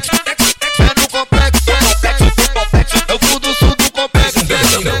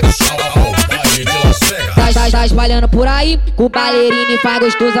 Tá espalhando por aí, com o bailarine faz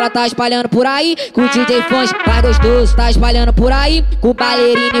gostoso, ela tá espalhando por aí, com o DJ Fons faz gostoso, tá espalhando por aí, com o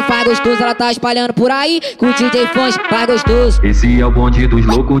bailarine faz gostoso, ela tá espalhando por aí, com o DJ Fons faz gostoso. Esse é o bonde dos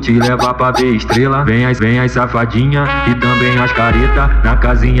loucos, te leva pra ver estrela. Vem as safadinha e também as careta, na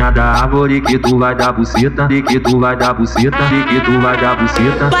casinha da árvore que tu vai dar buceta, e que tu vai dar buceta, e que tu vai dar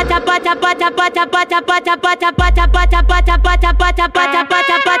buceta. Bota, bota, bota, bota, bota, bota, bota, bota, bota, bota, bota, bota, bota, bota,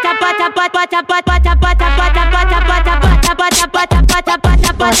 bota, bota, bota, bota,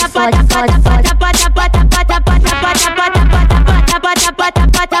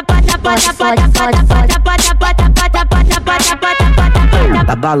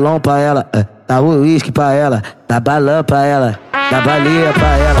 dá balão pra ela, dá uísque pra ela, dá balão pra ela, dá baleia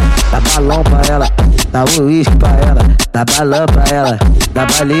pra ela, dá balão pra ela, dá uísque pra ela, dá balão pra ela, dá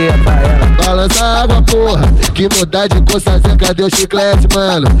baleia pra ela. Balança a água, porra, que mudar de cor, Sazinha, cadê o chiclete,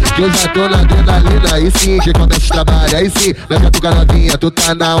 mano? Que eu já tô na adrenalina, aí sim, que começa o trabalho, aí sim, leva tu novinha, tu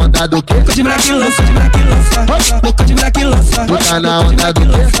tá na onda do quê? Louca de moleque lança, louca de moleque lança, tu tá na onda do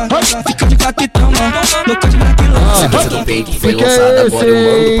quê? Fica de quatro e toma, louca de moleque lança. Sequência do peito foi lançada, agora eu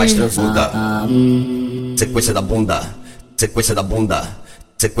mando pra transuda. Sequência da bunda, sequência da bunda,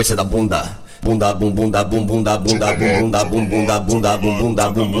 sequência da bunda. Bunda, bum, bunda, bum, bunda, bunda, bum, bunda, bum, bunda, bunda, bum, bunda,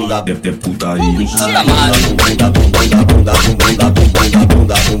 bum, bunda. Deve ter putaria. Bunda, bunda, bum, bunda, bunda, bum, bunda, bum, bunda,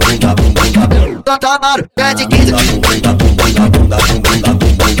 bunda, bum, bunda, bum, bunda. Santa Amaro, pede 15. Bunda, bum, bunda, bunda, bum, bunda,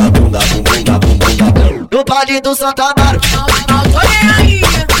 bum, bunda, bunda, bum, bunda, bum, bunda. No baile do Santa Amaro. Não tô nem aí,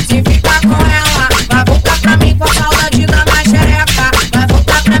 se ficar com ela, vai voltar pra mim com saudade na minha xereca. Vai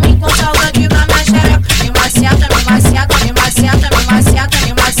voltar pra mim com saudade na minha xereca. Me maciata, me maciata, me maciata, me maciata,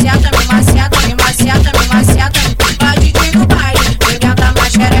 me maciata, me maciata, me maciata, me maciata. Vai DJ no baile, pegada na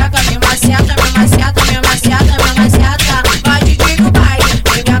xereca. Me maciata, me maciata, me maciata, me maciata. Vai DJ no baile,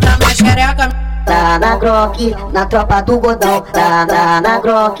 pegada na xereca. Tá na groque, na tropa do godão. Tá na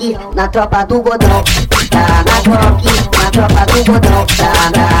groque, na tropa do godão. Tá na groque, na tropa do godão. Tá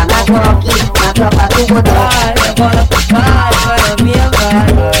na groque, na tropa do godão. Vai, bola pro pai, vai, minha vai.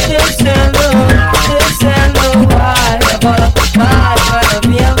 Descendo, descendo, vai. Bola pro pai, vai,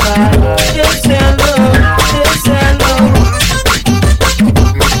 minha vai. Descendo, descendo.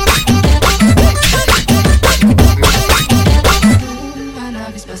 A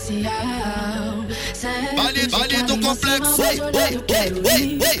nave espacial. Baile do complexo, do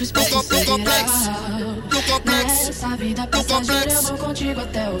complexo, do complexo, Essa vida passageira eu vou contigo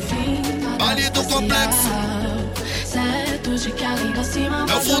até o fim. baile do complexo, Certo de que ali da cima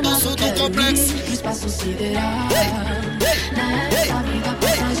é o fundo sul do complexo, no espaço sideral. Nessa vida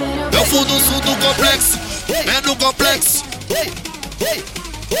passageira é o fundo sul do complexo, é no complexo,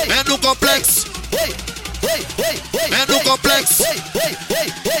 é no complexo, é no complexo,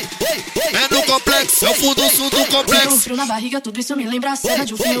 é no complexo, é o fundo sul do complexo. frio na barriga, tudo isso me lembra a cena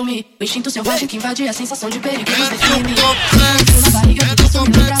de um filme. O instinto selvagem que invade a sensação de perigo nos define. Frio na barriga, tudo isso me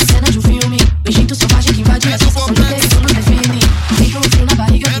lembra a cena de um filme. O instinto selvagem que invade a sensação de perigo nos define. Frio na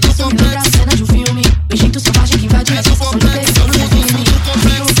barriga, tudo isso me lembra a cena de um filme. O instinto selvagem que invade a sensação de perigo nos define.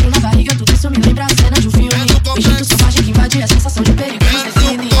 Frio na barriga, tudo isso me lembra a cena de um filme. O instinto selvagem que invade a sensação de perigo nos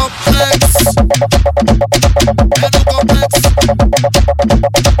define. É no complexo.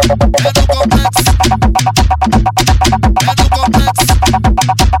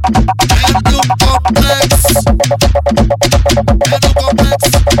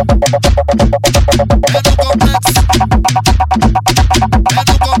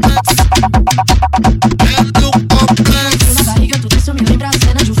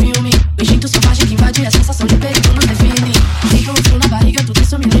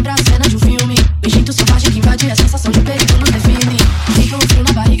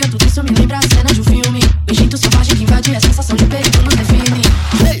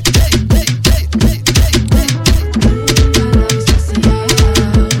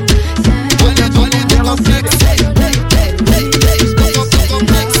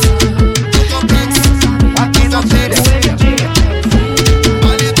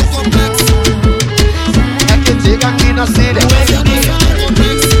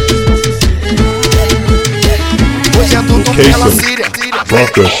 Síria.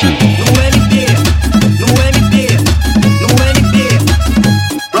 Troca-se. No MB,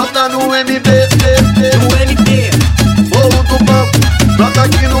 brota no MB, no MB, bolo do banco, brota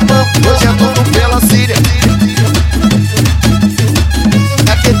aqui no banco, hoje é tudo pela Síria.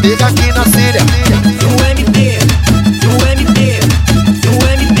 É QT aqui na Síria. No MB,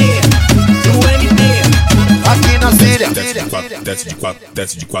 aqui na Síria. Desce de quatro,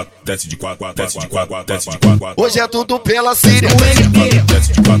 desce de quatro, desce de quatro, desce de quatro, desce de quatro. Hoje é tudo pela Síria. No MB,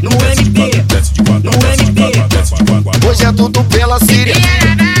 desce de quatro, desce de quatro, desce de quatro, desce de quatro, desce de quatro. Hoje é tudo pela Síria.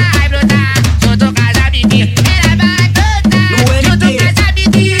 Vai brotar, junto com as amiguinhas. Ela vai brotar, junto com as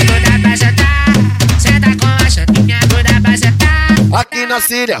amiguinhas. Toda pra sentar, senta com a chatinha. Toda pra sentar. Aqui na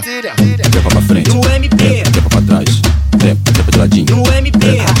Síria. Trepa pra frente, no MB, trepa pra trás, trepa de ladinho, no MB,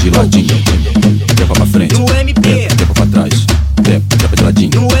 de ladinho, trepa pra frente, no MB, trepa pra trás, trepa de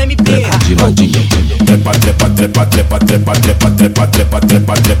ladinho, no MB, de ladinho, trepa, trepa, trepa, trepa, trepa, trepa, trepa, trepa,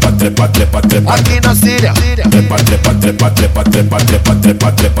 trepa, trepa, trepa, trepa, trepa. Aqui na Síria. Trepa, trepa, trepa, trepa, trepa, trepa,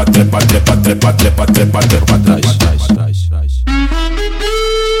 trepa, trepa, trepa, trepa, trepa, trepa, trepa, trepa pra trás.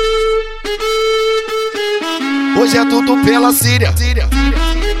 Hoje é tudo pela Síria.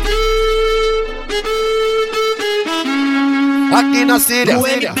 Aqui na Síria. No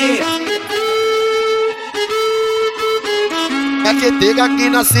MB, é QT aqui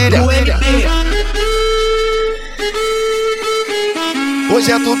na Síria. no MB,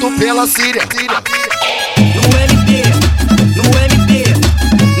 Hoje é tudo pela Síria. no MB,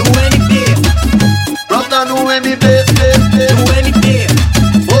 brota no MB,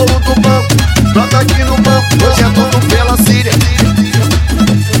 bolo do banco, brota aqui no banco, hoje é tudo pela Síria.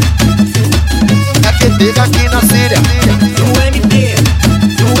 É QT aqui na Síria. no MB,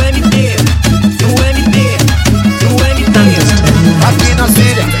 aqui na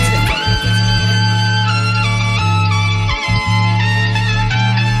Síria.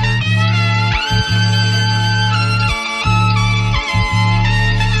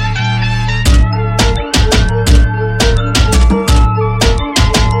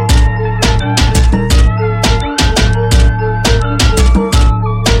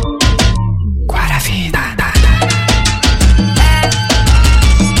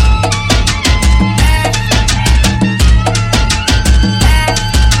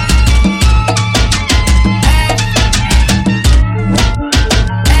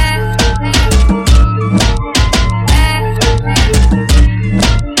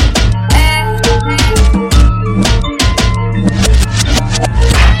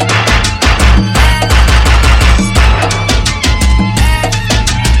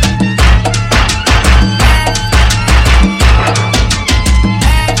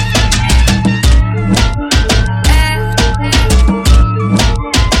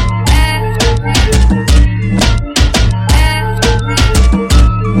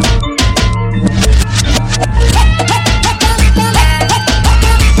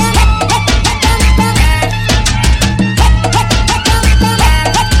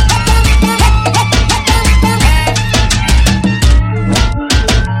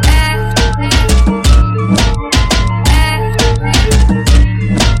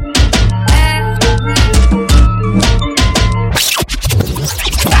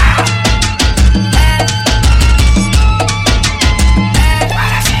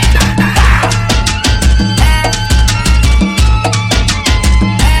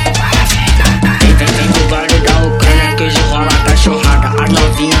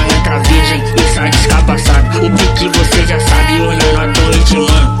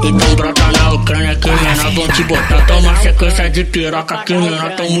 De piroca que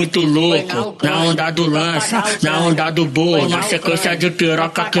menor tão muito louco. Na onda do lança, na onda do bolo. Na sequência de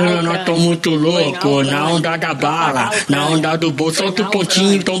piroca que menor tão muito louco. Na onda da bala, na onda do bolo. Solta o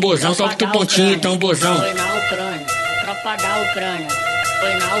pontinho e tambozão, solta o pontinho e tambozão. Foi na Ucrânia, tropa da Ucrânia.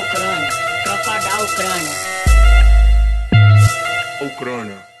 Foi na Ucrânia, tropa da Ucrânia.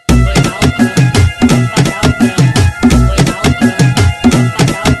 Ucrânia.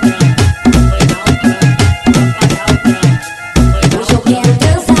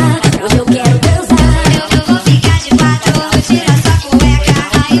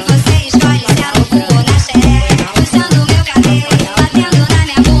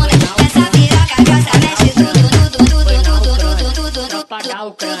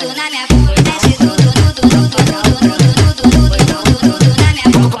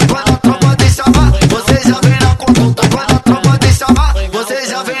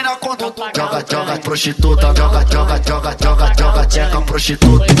 Prostituta, joga, joga, joga, joga, joga, tcheca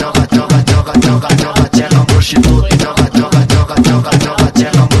prostituta, joga, joga, joga, joga, joga, tcheca prostituta, joga, joga, joga, joga, joga,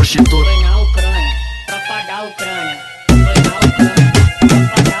 tcheca prostituta. Foi na Ucrânia, tropa da Ucrânia. Foi na Ucrânia.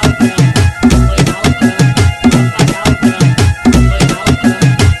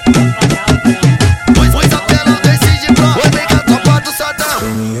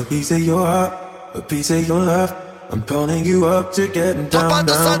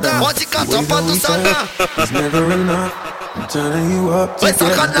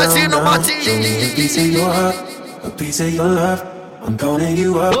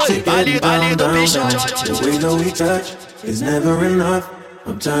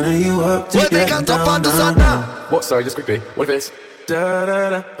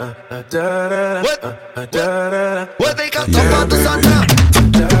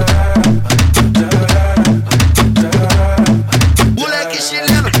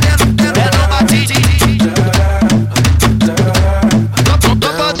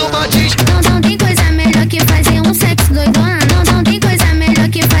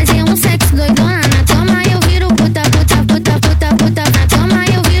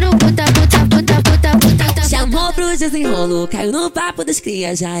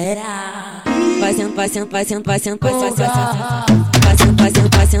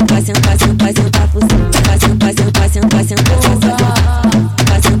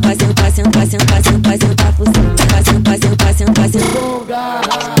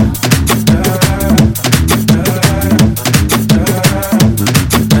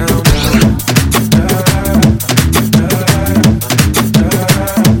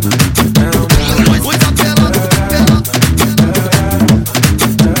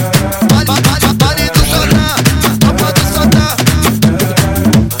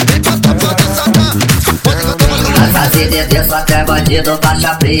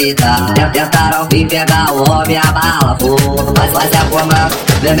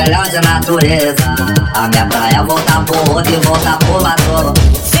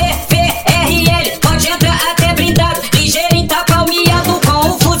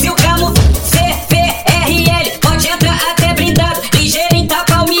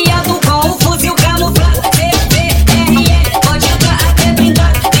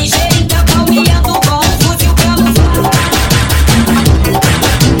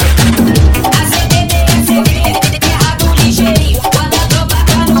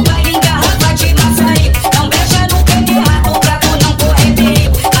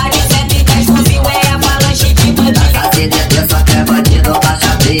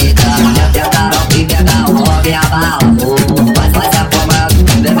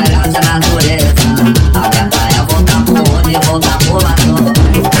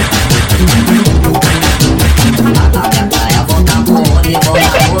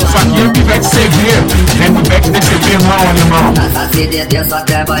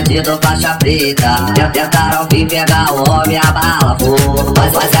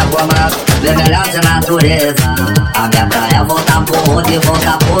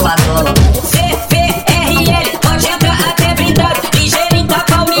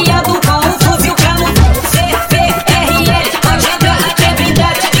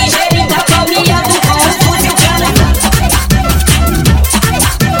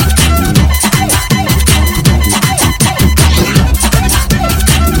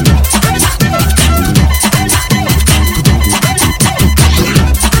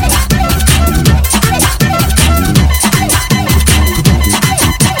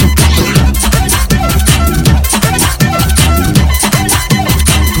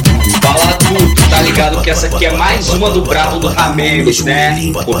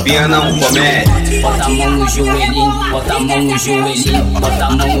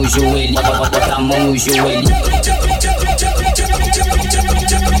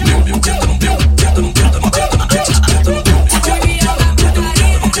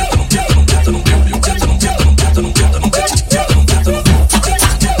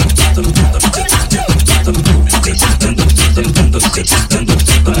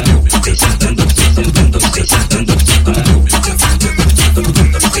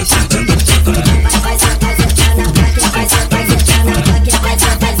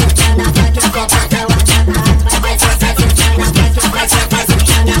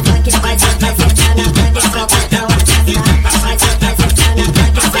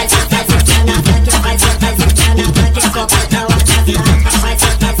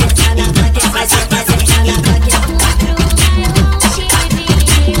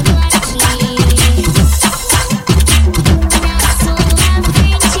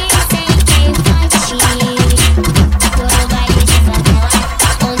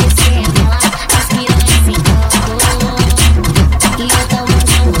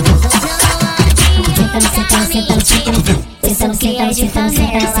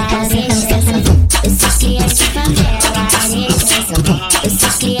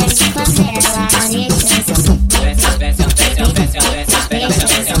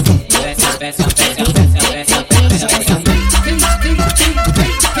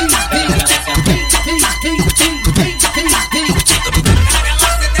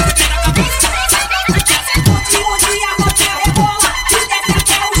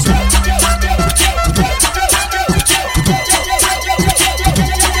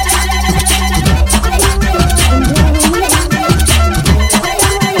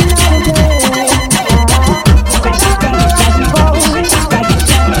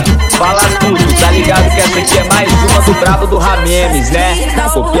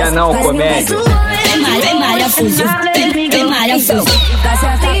 Copia não, comédia. Vem malha fuzil, vem malha fuzil.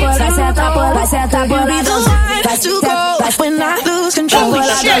 Vai sentar boladão. When I lose control,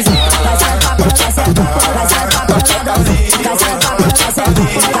 vai sentar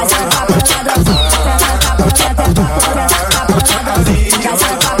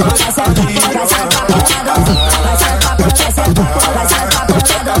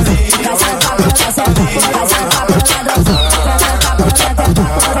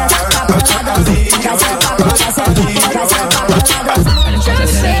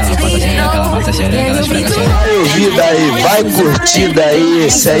Vai ouvida aí, vai curtida aí.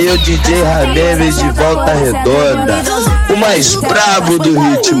 Esse aí é o DJ Ramemes de Volta Redonda, o mais brabo do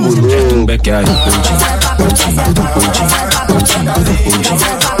ritmo louco.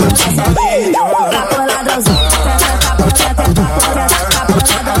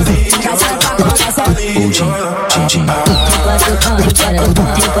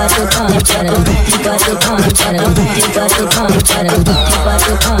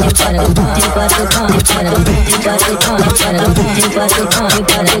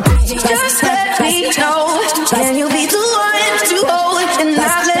 Just let me know, can you be the one to hold and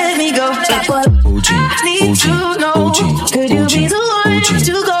not let me go? Need to know, could you be the one to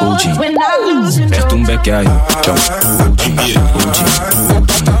go when I lose control?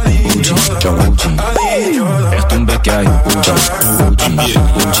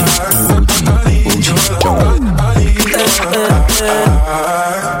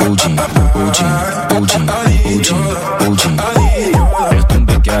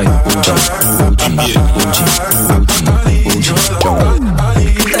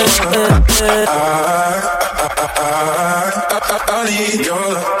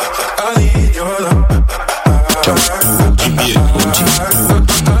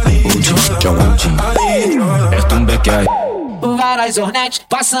 Várias Hornet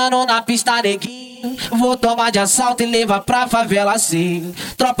passando na pista, neguinho. Vou tomar de assalto e levar pra favela assim.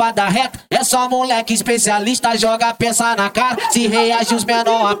 Tropa da reta, é só moleque especialista. Joga peça na cara, se reage os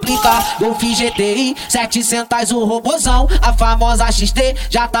menor aplica. Golf GTI, 700 o robozão. A famosa XT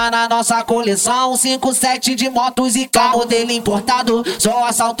já tá na nossa coleção. 5-7 de motos e carro dele importado. Só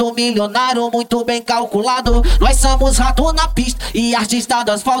assalto milionário, muito bem calculado. Nós somos rato na pista e artista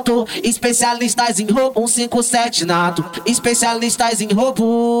do asfalto. Especialistas em roubo, 157 nato. Especialistas em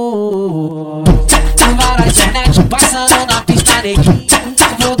roubo. Várias internet passando na pista, neguinho.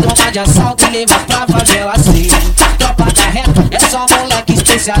 Vou tomar de assalto e levar pra favela assim. Tropa da reta, é só moleque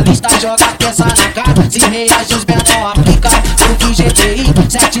especialista. Joga peça na cara, se reage os menor aplica. O GTI,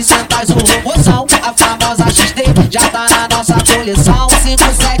 700 o robozão. A famosa XT já tá na nossa coleção.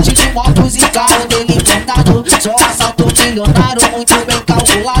 5-7 de motos e carro dele importado. Só assalto milionário, muito bem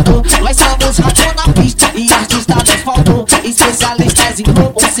calculado. Nós somos rato na pista e artista do asfalto. Especialistas em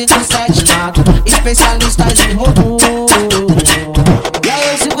roubo, 5-7 nato. Especialistas em roubo. E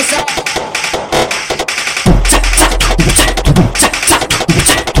aí, 5-7.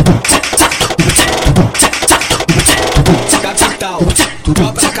 Capital,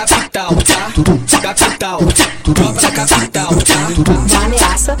 tropa da capital, tá? Capital, tropa da capital, tá? Uma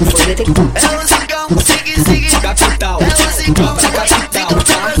ameaça foi detectada. É o zicão, sigue. Capital, tropa da capital,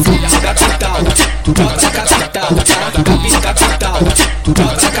 tá? Capital, tropa da capital, tá? Capital,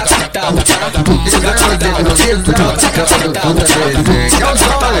 tropa da capital,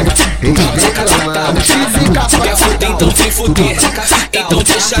 quer fuder, então vem fuder. Então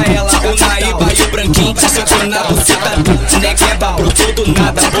deixa ela, o Naíba e o Branquinho. Sentou na buceta do negueba, brotou do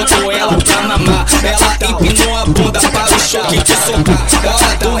nada, botou ela pra mamar. Ela empinou a bunda para o choque de socar.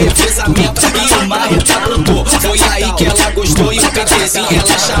 Hora do revezamento e o marreta brotou. Foi aí que ela gostou e o PTzinho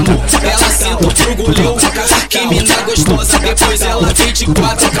ela chamou. Ela sentou pro gulhão, que mina gostosa. Depois ela veio de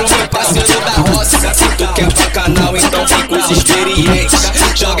 4 pro meu parceiro da roça. Se tu quer pra canal, então vem com os experientes.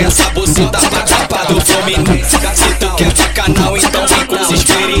 Joga essa buceta pra tropa do Fluminense. Se tu quer pra canal, então vem com os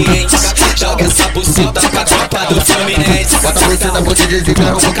experientes. Joga essa buceta pra tropa do Fluminense. Bota a buceta pro DJ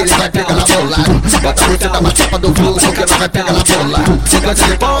Zicão, porque ele vai pegar na bolada. Bota a buceta pra tropa do Flu, porque não vai pegar na bolada. 50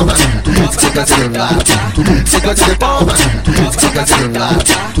 de palma, 50 de lado. 50 de palma, 50 de lado.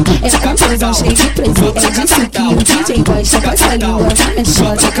 É confusão cheia de prazer, é disso que o DJ gosta. Passa a língua na minha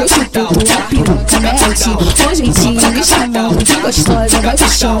chota, que eu chupo tua piroca, mete com jeitinho, me chamando de gostosa. Vai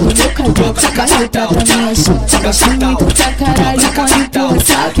puxando meu cabelo, vai pra minha chota. Gosto muito pra caralho quando empurra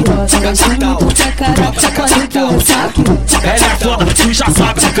essa piroca. Gosto muito pra caralho quando empurra essa piroca. Ela é foda, tu já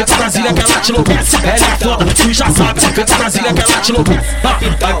sabe, canta Brasília que ela te enlouquece. Ela é foda, tu já sabe, canta Brasília que ela te enlouquece.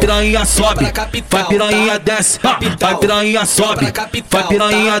 Vai piranha sobe, vai piranha desce, vai piranha sobe, vai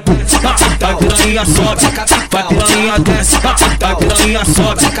piranha desce, vai piranha sobe, vai piranha desce, vai piranha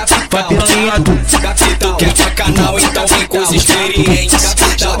sobe, vai piranha desce. Tu quer pra canal, então vem com os experientes.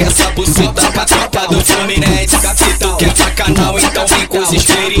 Joga essa buceta pra tropa do Fluminense. Tu quer pra canal, então vem com os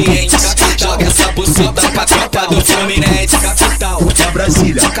experientes. Joga essa buceta pra tropa do Fluminense. Capital, é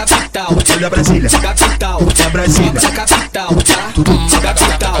Brasília. Capital, olha Brasília. Capital, é Brasília. Capital, capital, nossa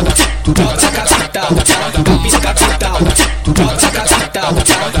capital, capital, nossa capital, capital, nossa capital, capital, nossa capital, capital,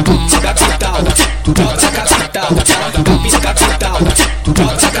 nossa capital.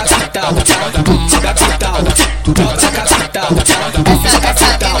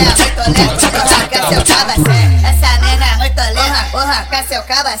 Essa nena é muito lenta, porra, quer seu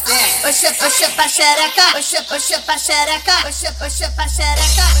cabacé. Oxe, pra xereca, oxe, pra xereca, oxe, pra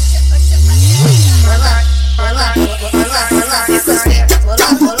xereca, rola, rola, rola, rola, picocinho, rola,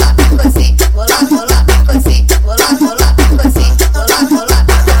 rola, picocinho, rola, rola, picocinho, rola, rola, picocinho, rola, rola,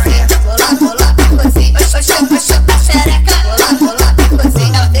 picocinho, rola, rola, picocinho, oxe, pra xereca, rola, rola,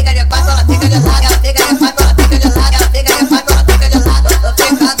 picocinho. Ela fica de quatro, ela fica de lado, ela fica de quatro, ela fica de lado, ela fica de quatro, ela fica de lado. Tô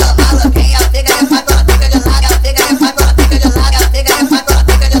ficando maluquinha, ela fica de quatro, ela fica de lado, ela fica de quatro, ela fica de lado, ela fica de quatro, ela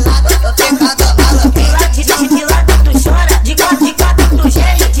fica de lado. Tô ficando maluquinha. De lado tu chora, de quatro tu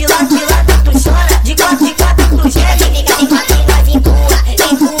geme, de lado tu chora, de quatro tu geme. Fica de quatro e nós empurra,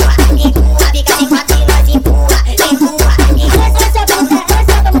 empurra, empurra, fica de quatro e nós empurra, empurra.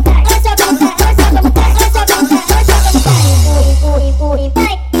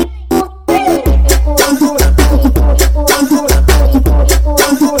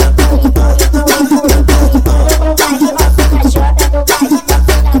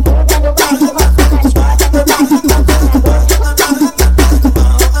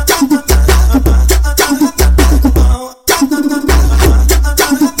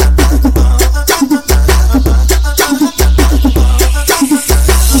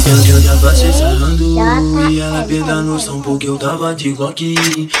 Perda noção porque eu tava de Glock.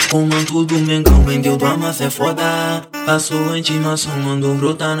 Com manto do Mengão, vendeu tua massa é foda. Passou a intimação, mandou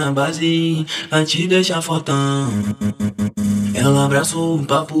brotar na base. Vai te deixar fortão. Ela abraçou o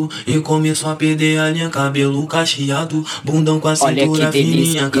papo e começou a perder a linha. Cabelo cacheado, bundão com a cintura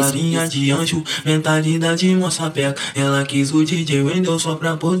fininha. Carinha de anjo, mentalidade moça peca. Ela quis o DJ Wendel só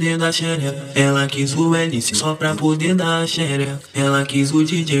pra poder dar xereca. Ela quis o L.C. só pra poder dar xereca. Ela quis o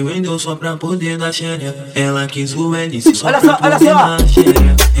DJ Wendel só pra poder dar xereca. Ela quis o L.C. só pra poder dar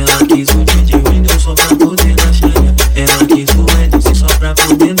xereca. Ela quis o DJ Wendel só pra poder dar xereca. Ela quis o L.C. só pra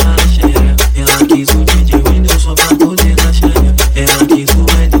poder dar xereca. Ela quis o DJ Wendel só pra poder dar xereca. Ela quis o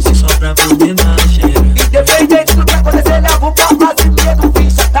L.C. só pra poder dar xereca. Independente do que acontecer, leva o pau quase medo.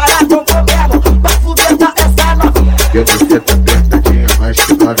 Ficha, tarado mesmo, pra fuder tá essa novinha. Eu você tá apertadinha, mas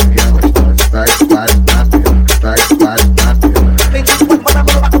que novinha gostosa. Vai de quase na pena, vai de quase na pena. Vem de quatro, bota a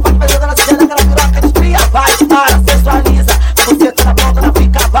mão, bate o papo, ela se aquela piroca de fria. Vai, para, sensualiza. Você tá na ponta da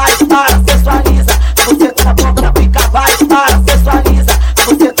pica, vai, para, sensualiza. Você tá na ponta da pica, vai, para, sensualiza.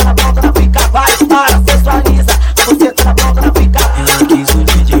 Você tá na ponta da pica, vai, para, sensualiza. Você tá na ponta da pica. Ela quis o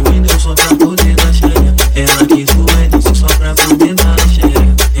DJ Wendel só pra poder dar xereca. Ela quis o L.C. só pra poder dar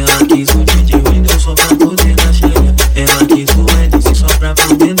xereca. Ela quis o DJ Wendel só pra poder dar xereca. Ela quis o L.C. só pra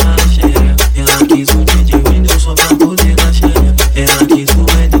poder dar xereca. Ela quis o DJ Wendel só pra poder dar xereca. Ela quis o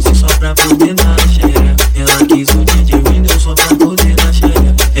L.C. só pra poder dar xereca. Ela quis o DJ Wendel só pra poder dar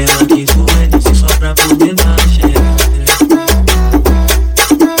xereca. Ela quis o L.C. só pra poder dar xereca.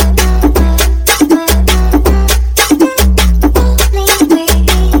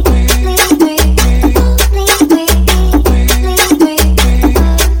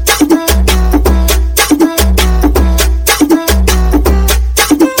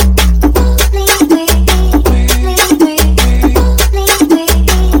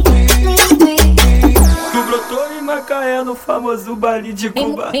 No famoso baile de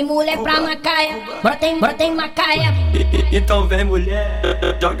Cuba. Vem mulher pra Macaé, brota em Macaé. Então vem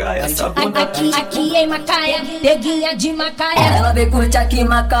mulher, joga essa bunda. Aqui em Macaé, peguinha de Macaé. Ela veio curtir aqui em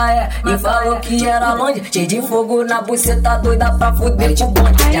Macaé e falou que era longe. Cheio de fogo na buceta, doida pra fuder com o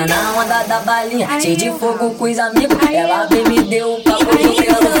bonde. Já na onda da balinha, cheio de fogo com os amigos. Ela veio me deu o papo e eu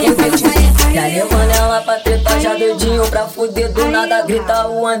quero fuder tipo. Já levando ela pra treta, já doidinho pra fuder. Do nada grita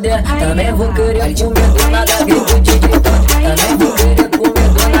o André, também vou querer comer. Do nada grita o DJ, também vou querer comer.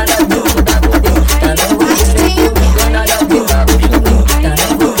 Do nada grita da poder, também vou querer comer. Do nada grita do Gringo,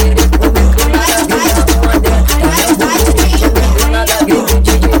 também vou querer comer. Do nada grita o André, também vou querer comer. Do nada grita o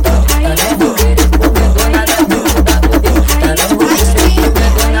DJ, também vou querer comer. Do nada grita da poder,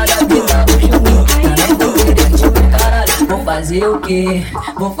 quê?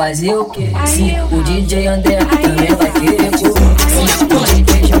 Vou fazer o quê? Se o DJ André também vai querer comer. Se o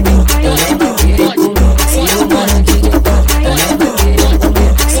DJ Juninho também vai querer comer. Se o mano DJ Tom também vai querer comer.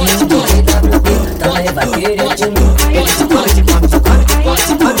 Se o DJ WP também vai querer comer. Ele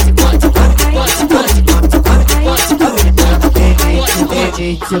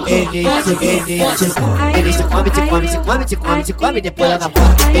te come depois da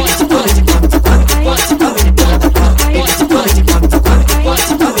porta. Ele te come